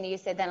interesting that you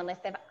said that, unless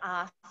they've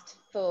asked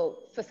for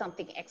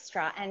something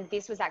extra. And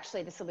this was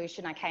actually the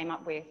solution I came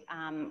up with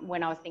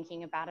when I was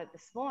thinking about it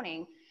this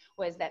morning,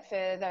 was that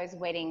for those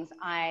weddings,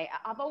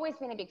 I've always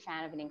been a big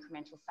fan of an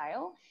incremental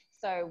sale.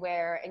 So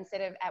where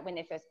instead of when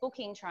they're first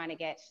booking, trying to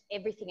get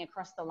everything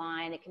across the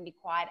line, it can be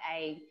quite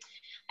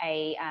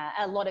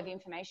a lot of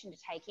information to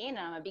take in. And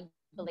I'm a big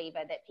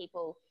believer that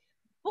people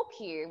book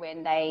you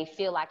when they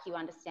feel like you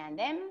understand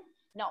them,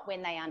 not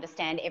when they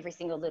understand every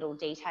single little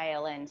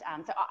detail. And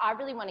so I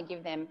really want to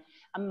give them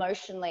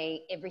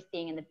emotionally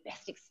everything and the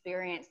best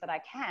experience that I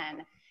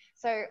can.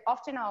 So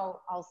often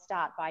I'll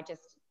start by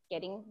just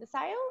getting the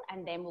sale,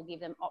 and then we'll give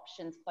them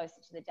options closer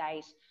to the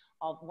date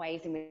of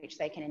ways in which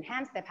they can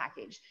enhance their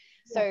package.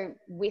 So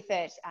with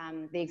it,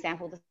 the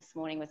example this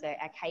morning was a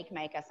cake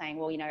maker saying,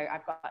 well, you know,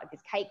 I've got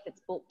this cake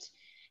that's booked,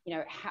 you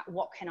know,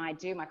 what can I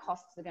do? My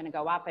costs are going to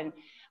go up. And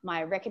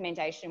my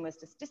recommendation was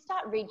just to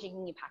start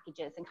rejigging your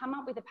packages and come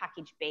up with a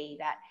package B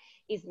that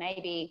is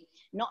maybe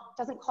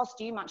doesn't cost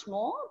you much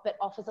more, but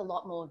offers a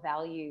lot more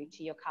value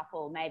to your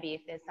couple. Maybe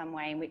if there's some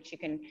way in which you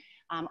can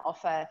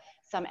offer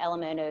some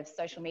element of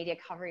social media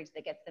coverage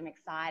that gets them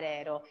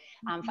excited. Or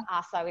for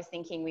us, I was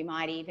thinking we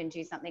might even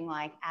do something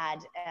like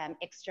add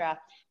extra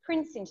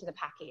prints into the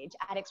package,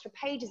 add extra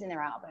pages in their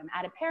album,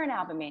 add a parent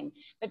album in,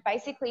 but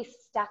basically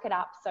stack it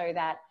up so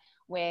that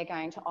we're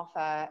going to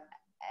offer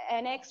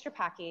an extra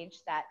package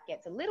that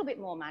gets a little bit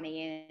more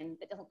money in,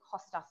 that doesn't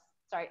cost us,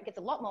 it gets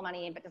a lot more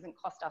money in, but doesn't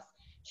cost us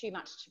too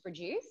much to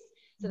produce,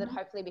 so that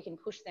hopefully we can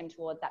push them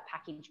towards that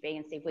package B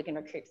and see if we can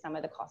recoup some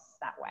of the costs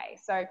that way.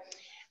 So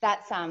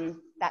that's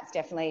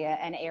definitely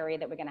an area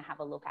that we're going to have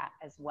a look at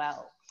as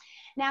well.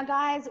 Now,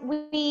 guys,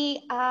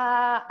 we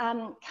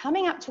are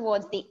coming up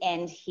towards the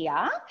end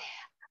here.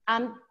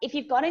 If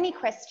you've got any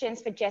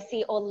questions for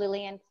Jessie or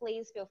Lillian,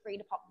 please feel free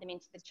to pop them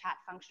into the chat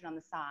function on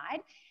the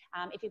side.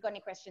 If you've got any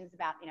questions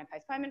about, you know,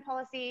 postponement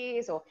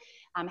policies or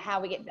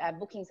how we get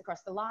bookings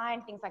across the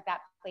line, things like that,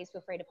 please feel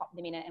free to pop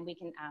them in and we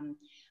can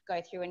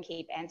go through and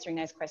keep answering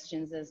those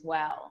questions as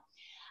well.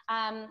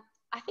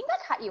 I think I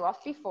cut you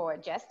off before,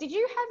 Jess. Did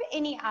you have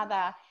any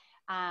other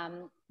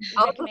I'll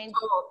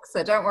talk,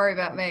 so don't worry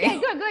about me.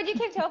 Yeah, good. You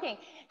keep talking.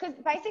 Because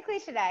basically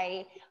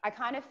today, I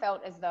kind of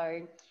felt as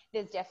though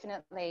there's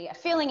definitely a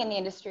feeling in the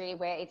industry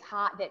where it's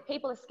hard, that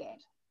people are scared.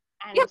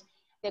 And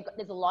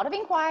there's a lot of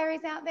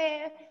inquiries out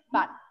there,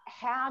 but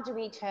how do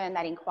we turn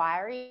that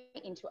inquiry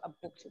into a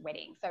booked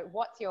wedding? So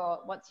what's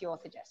your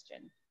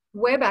suggestion?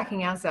 We're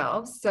backing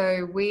ourselves.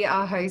 So we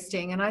are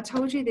hosting, and I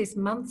told you this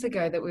months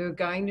ago that we were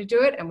going to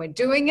do it, and we're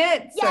doing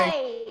it.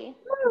 Yay!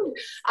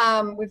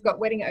 So we've got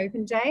Wedding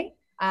Open Day.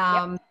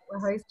 We're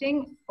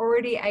hosting,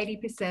 already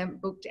 80%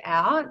 booked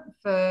out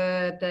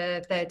for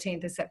the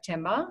 13th of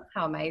September.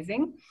 How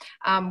amazing.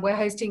 We're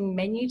hosting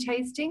menu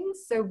tastings.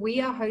 So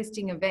we are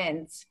hosting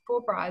events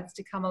for brides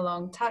to come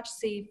along, touch,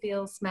 see,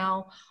 feel,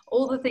 smell,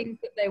 all the things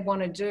that they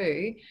want to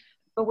do.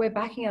 But we're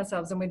backing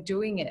ourselves and we're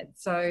doing it.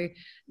 So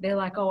they're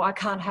like, oh, I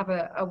can't have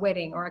a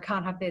wedding, or I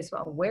can't have this.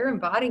 Well, we're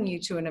inviting you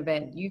to an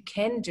event. You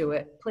can do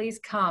it. Please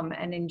come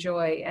and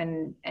enjoy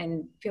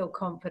and feel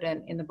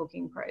confident in the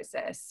booking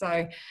process.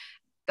 So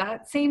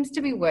that seems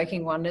to be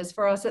working wonders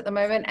for us at the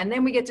moment. And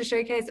then we get to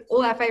showcase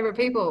all our favorite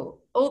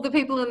people, all the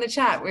people in the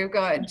chat. We've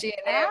got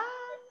G&M,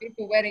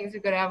 Beautiful Weddings.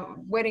 We've got our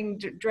wedding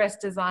dress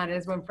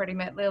designers when Freddie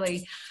met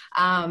Lily.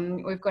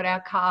 We've got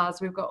our cars.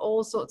 We've got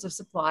all sorts of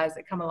suppliers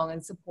that come along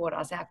and support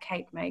us, our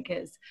cake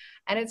makers.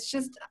 And it's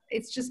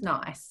just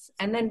nice.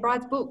 And then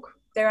brides book.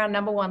 They're our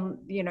number one,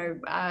 you know,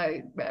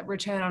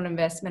 return on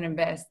investment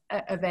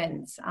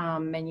events,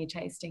 menu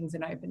tastings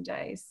and open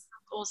days.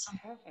 Awesome.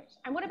 Perfect.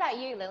 And what about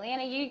you,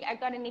 Lillian? Have you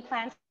got any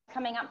plans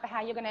coming up for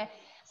how you're going to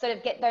sort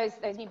of get those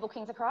new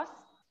bookings across?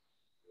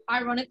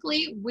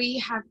 Ironically, we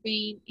have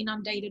been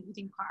inundated with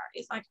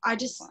inquiries. Like, I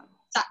just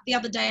sat the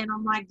other day and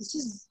I'm like, this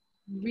is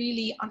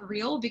really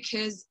unreal,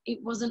 because it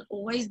wasn't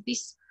always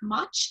this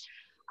much.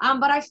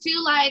 But I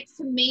feel like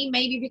for me,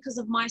 maybe because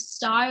of my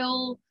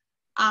style,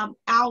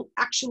 our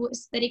actual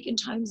aesthetic in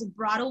terms of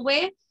bridal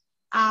wear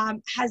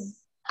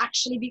has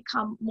actually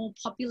become more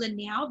popular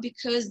now,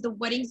 because the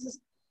weddings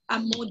are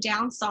more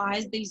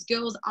downsized. These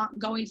girls aren't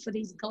going for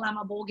these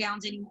glamour ball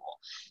gowns anymore.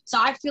 So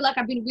I feel like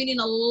I've been winning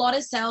a lot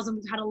of sales, and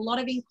we've had a lot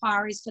of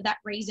inquiries for that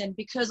reason,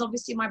 because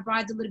obviously my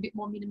bride's a little bit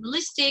more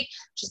minimalistic.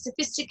 She's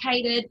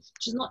sophisticated.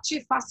 She's not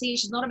too fussy.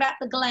 She's not about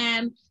the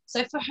glam.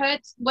 So for her,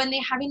 when they're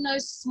having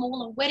those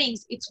smaller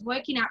weddings, it's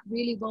working out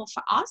really well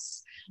for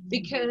us,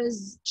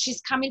 because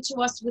she's coming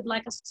to us with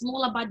like a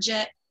smaller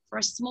budget for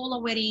a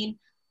smaller wedding.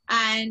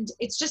 and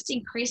it's just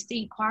increased the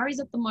inquiries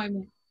at the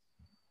moment.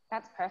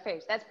 That's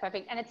perfect. That's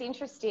perfect. And it's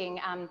interesting.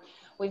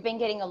 We've been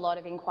getting a lot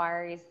of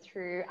inquiries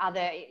through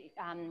other,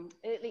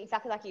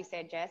 exactly like you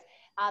said, Jess,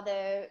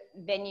 other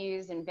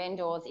venues and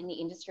vendors in the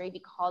industry,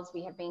 because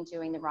we have been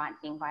doing the right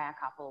thing by our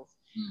couples.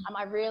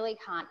 I really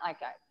can't, like,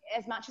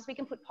 as much as we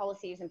can put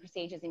policies and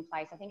procedures in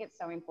place, I think it's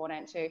so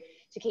important to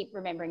keep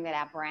remembering that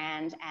our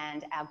brand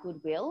and our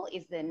goodwill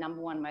is the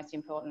 #1 most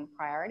important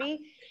priority,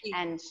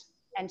 and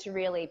to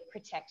really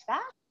protect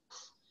that.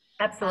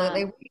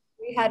 Absolutely.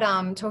 We had,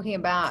 talking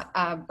about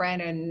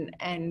brand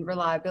and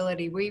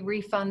reliability, we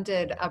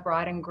refunded a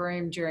bride and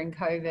groom during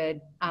COVID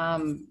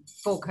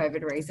for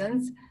COVID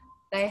reasons.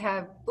 They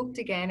have booked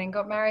again and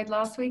got married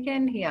last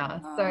weekend here.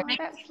 So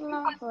that's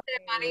lovely.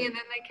 Their money, and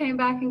then they came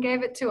back and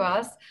gave it to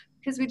us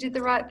because we did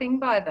the right thing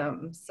by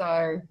them.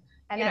 So,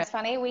 and that's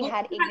funny. We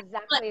had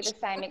exactly the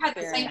same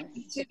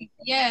experience.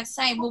 Yeah,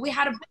 same. Well, we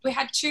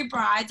had 2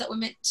 brides that were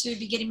meant to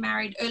be getting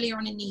married earlier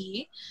on in the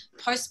year,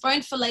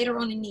 postponed for later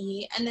on in the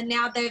year, and then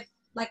now they've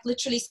like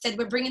literally said,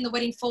 we're bringing the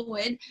wedding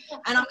forward,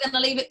 and I'm going to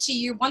leave it to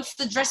you. Once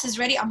the dress is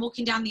ready, I'm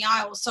walking down the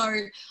aisle. So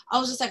I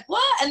was just like,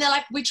 what? And they're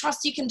like, we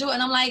trust you can do it.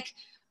 And I'm like,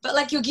 but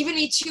like, you're giving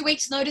me 2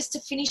 weeks notice to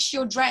finish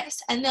your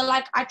dress. And they're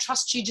like, I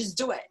trust you, just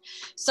do it.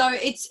 So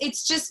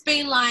it's just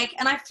been like,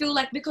 and I feel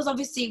like, because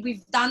obviously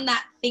we've done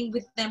that thing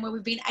with them where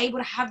we've been able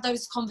to have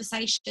those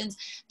conversations,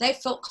 they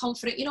felt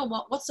confident, you know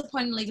what's the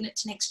point in leaving it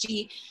to next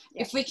year?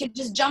 Yeah. If we can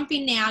just jump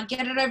in now,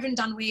 get it over and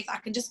done with, I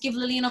can just give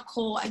Lillian a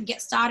call and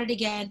get started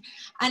again.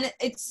 And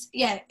it's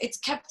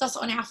kept us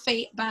on our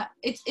feet, but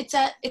it's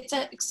a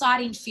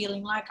exciting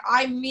feeling. Like,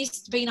 I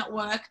missed being at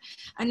work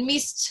and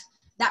missed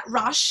that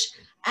rush.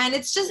 And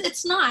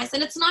it's nice.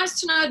 And it's nice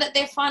to know that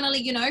they're finally,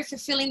 you know,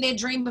 fulfilling their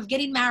dream of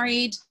getting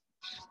married.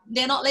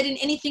 They're not letting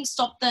anything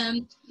stop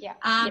them. Yeah.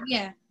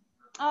 Yeah.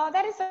 Oh,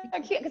 that is so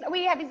cute, because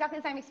we have exactly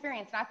the same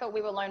experience, and I thought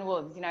we were lone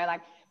wolves, you know,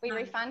 like we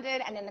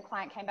refunded and then the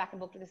client came back and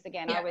booked with us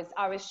again. Yeah.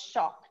 I was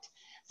shocked.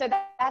 So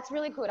that's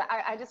really good.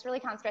 I just really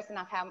can't stress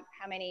enough how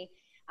many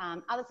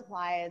other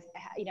suppliers,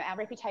 you know, our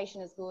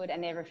reputation is good,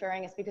 and they're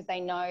referring us because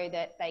they know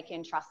that they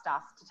can trust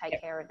us to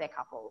take care of their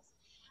couples.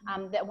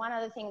 That one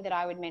other thing that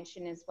I would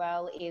mention as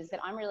well is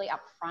that I'm really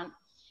upfront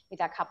with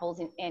our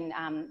couples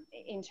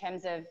in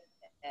terms of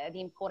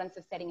the importance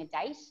of setting a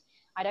date.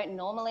 I don't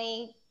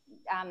normally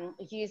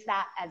use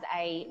that as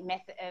a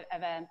method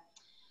of a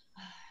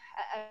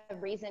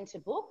reason to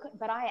book,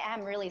 but I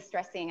am really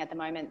stressing at the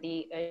moment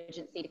the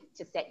urgency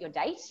to set your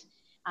date,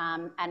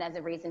 and as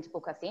a reason to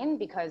book us in,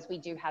 because we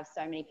do have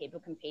so many people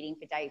competing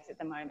for dates at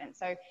the moment.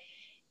 So,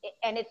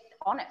 and it's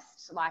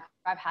honest, like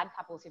I've had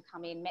couples who've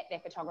come in, met their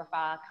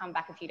photographer, come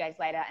back a few days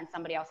later, and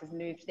somebody else has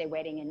moved their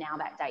wedding and now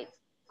that date's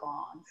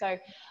gone. So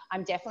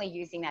I'm definitely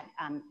using that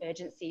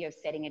urgency of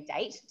setting a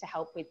date to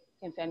help with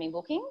confirming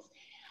bookings.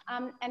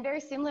 And very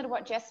similar to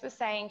what Jess was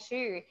saying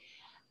too,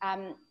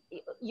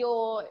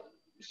 you're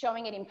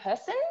showing it in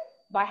person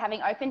by having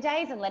open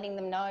days and letting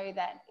them know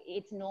that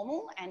it's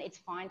normal and it's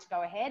fine to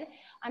go ahead.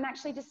 I'm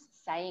actually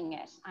just saying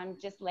it. I'm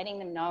just letting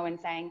them know and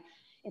saying,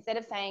 instead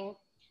of saying,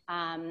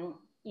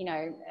 you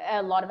know,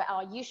 a lot of,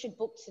 oh, you should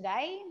book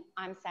today,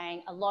 I'm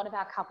saying a lot of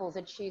our couples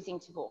are choosing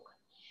to book.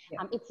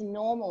 Yeah. It's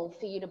normal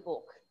for you to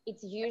book.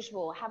 It's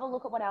usual. Have a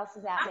look at what else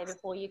is out there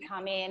before you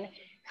come in,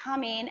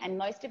 and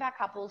most of our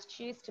couples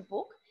choose to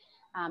book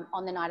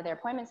on the night of their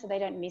appointment so they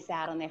don't miss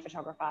out on their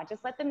photographer.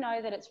 Just let them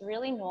know that it's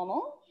really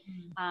normal,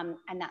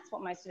 and that's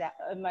what most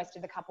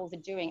of the couples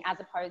are doing, as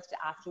opposed to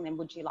asking them,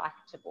 would you like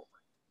to book?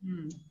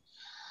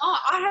 Oh,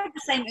 I had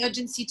the same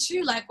urgency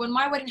too. Like when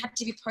my wedding had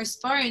to be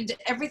postponed,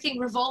 everything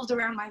revolved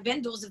around my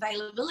vendor's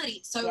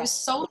availability. So it was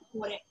so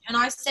important. And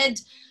I said,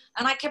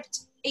 and I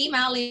kept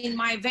emailing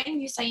my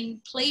venue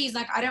saying, please,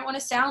 like, I don't want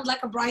to sound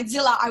like a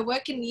bridezilla. I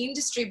work in the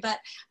industry, but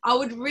I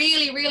would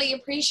really, really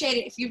appreciate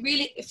it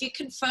if you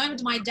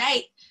confirmed my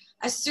date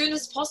as soon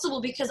as possible,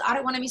 because I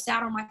don't want to miss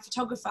out on my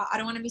photographer. I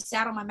don't want to miss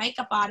out on my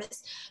makeup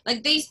artist.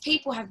 Like, these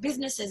people have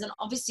businesses, and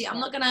obviously they're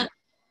not going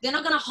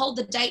to hold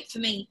the date for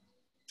me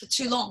for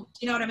too long.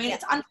 You know what I mean?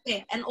 It's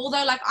unfair. And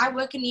although, like, I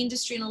work in the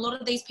industry and a lot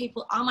of these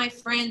people are my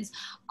friends,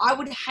 I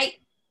would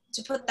hate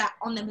to put that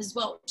on them as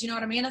well. Do you know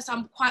what I mean? So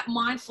I'm quite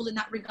mindful in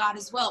that regard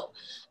as well.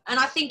 And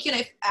I think, you know,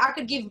 if I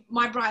could give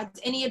my brides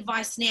any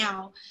advice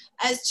now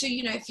as to,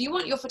 you know, if you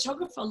want your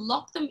photographer,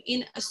 lock them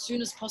in as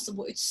soon as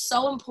possible. It's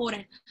so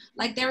important.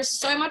 Like, there is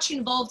so much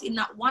involved in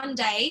that one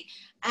day.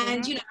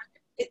 And, you know,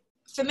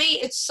 for me,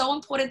 it's so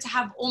important to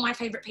have all my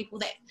favorite people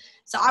there.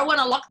 So I want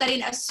to lock that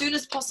in as soon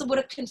as possible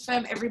to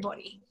confirm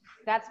everybody.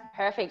 That's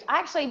perfect.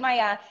 Actually,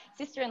 my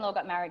sister-in-law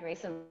got married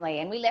recently,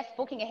 and we left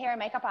booking a hair and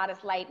makeup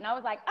artist late, and I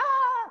was like,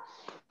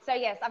 So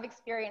yes, I've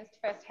experienced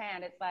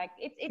firsthand. It's like,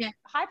 it's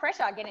high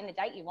pressure getting the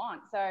date you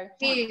want. So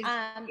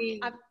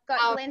I've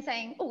got Glenn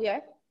saying, oh yeah.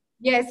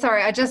 Yeah,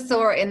 sorry, I just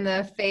saw in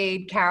the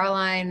feed,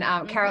 Caroline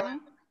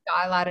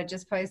Skylighter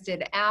just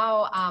posted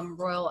our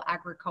Royal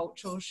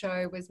Agricultural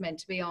Show was meant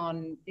to be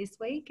on this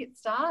week. It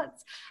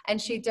starts, and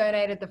she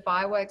donated the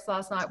fireworks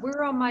last night. We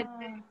were on my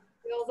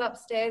girls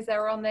upstairs, they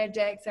were on their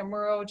decks, and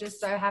we're all just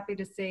so happy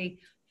to see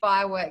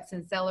fireworks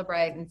and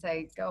celebrate and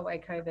say, go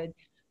away, COVID.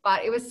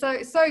 But it was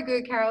so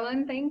good,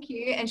 Carolyn. Thank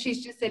you. And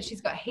she's just said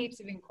she's got heaps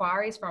of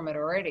inquiries from it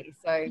already.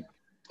 So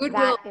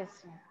goodwill.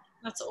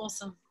 That's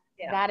awesome.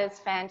 Yeah. That is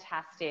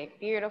fantastic.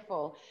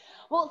 Beautiful.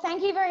 Well,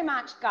 thank you very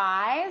much,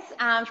 guys,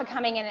 for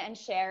coming in and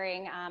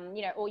sharing,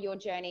 you know, all your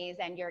journeys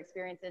and your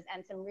experiences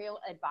and some real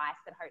advice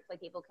that hopefully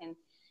people can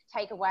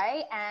take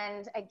away.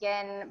 And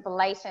again,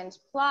 blatant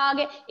plug,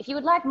 if you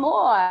would like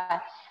more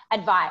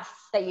advice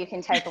that you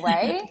can take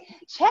away,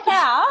 check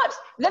out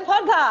the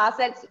podcast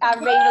that's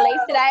being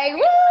released today.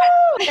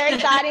 Woo! Very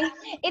exciting.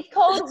 It's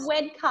called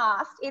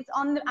WEDCAST. It's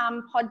on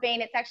Podbean.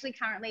 It's actually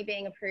currently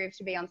being approved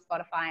to be on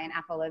Spotify and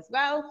Apple as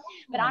well.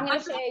 But I'm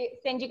going to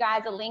send you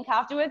guys a link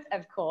afterwards,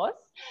 of course.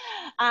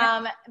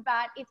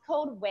 But it's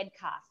called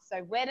WEDCAST.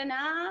 So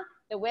Weddinar,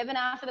 the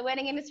webinar for the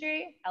wedding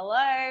industry.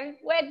 Hello,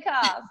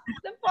 WEDCAST,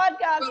 the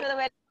podcast for the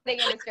wedding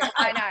industry.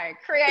 I know,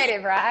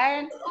 creative,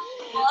 right?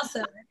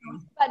 Awesome.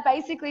 But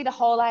basically the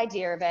whole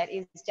idea of it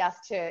is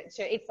just to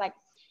it's like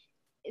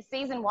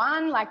season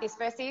 1, like this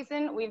first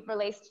season, we've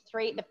released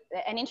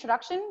an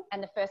introduction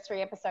and the first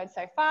 3 episodes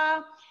so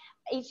far.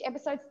 Each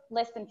episode's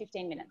less than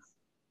 15 minutes.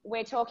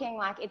 We're talking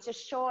like it's a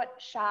short,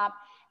 sharp,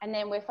 and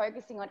then we're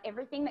focusing on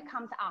everything that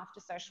comes after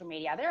social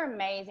media. There are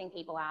amazing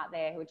people out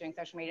there who are doing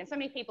social media, and so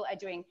many people are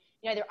doing,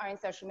 you know, their own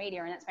social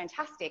media, and that's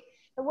fantastic.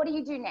 But what do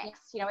you do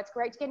next? You know, it's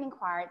great to get an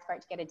inquiry. It's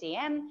great to get a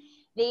DM.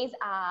 These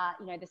are,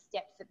 you know, the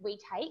steps that we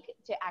take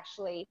to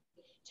actually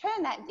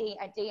turn that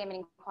a DM and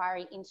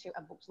inquiry into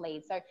a booked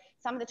lead. So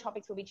some of the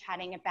topics we'll be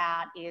chatting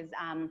about is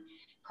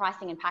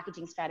pricing and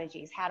packaging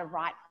strategies, how to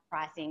write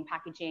pricing,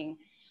 packaging,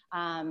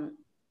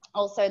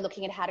 also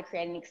looking at how to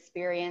create an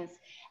experience,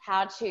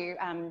 how to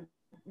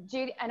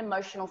do an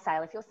emotional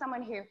sale. If you're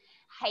someone who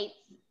hates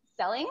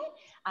selling,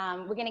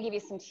 we're going to give you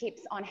some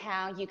tips on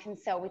how you can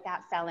sell without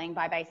selling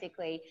by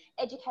basically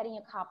educating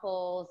your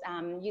couples,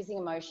 using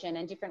emotion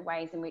and different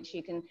ways in which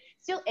you can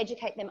still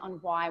educate them on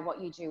why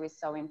what you do is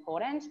so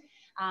important.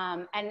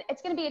 And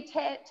it's going to be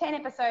a 10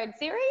 episode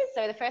series.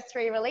 So the first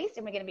 3 are released,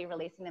 and we're going to be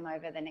releasing them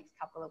over the next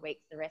couple of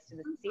weeks, the rest of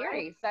the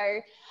series. So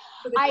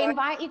I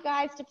invite you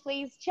guys to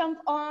please jump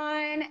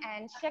on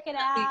and check it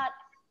out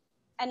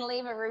and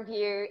leave a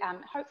review.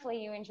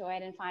 Hopefully you enjoy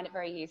it and find it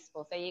very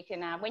useful. So you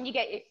can, when you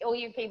get, all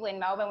you people in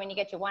Melbourne, when you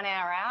get your 1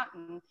 hour out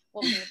and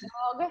walking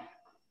the dog,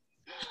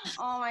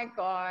 oh my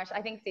gosh,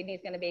 I think Sydney's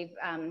going to be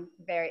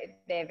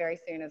very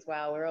soon as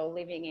well. We're all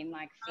living in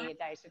like fear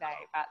day to day,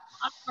 but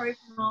I hope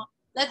not.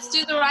 Let's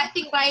do the right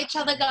thing by each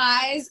other,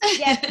 guys.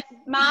 Yes,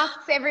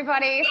 masks,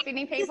 everybody,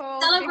 Sydney people,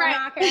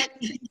 supermarkets.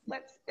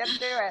 Let's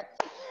do it.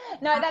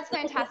 No, that's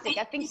fantastic.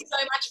 I think. Thank you so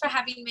much for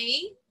having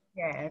me.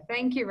 Yeah,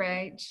 thank you,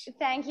 Rach.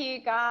 Thank you,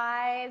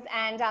 guys,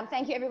 and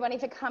thank you everybody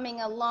for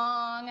coming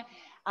along.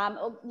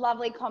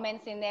 Lovely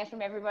comments in there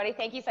from everybody.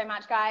 Thank you so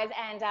much, guys,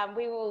 and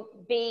we will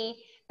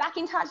be back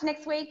in touch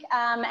next week,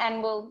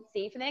 and we'll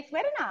see you for the next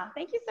webinar.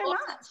 Thank you so much.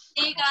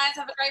 See you guys.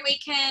 Have a great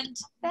weekend.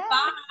 Thanks.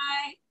 Bye.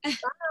 Bye.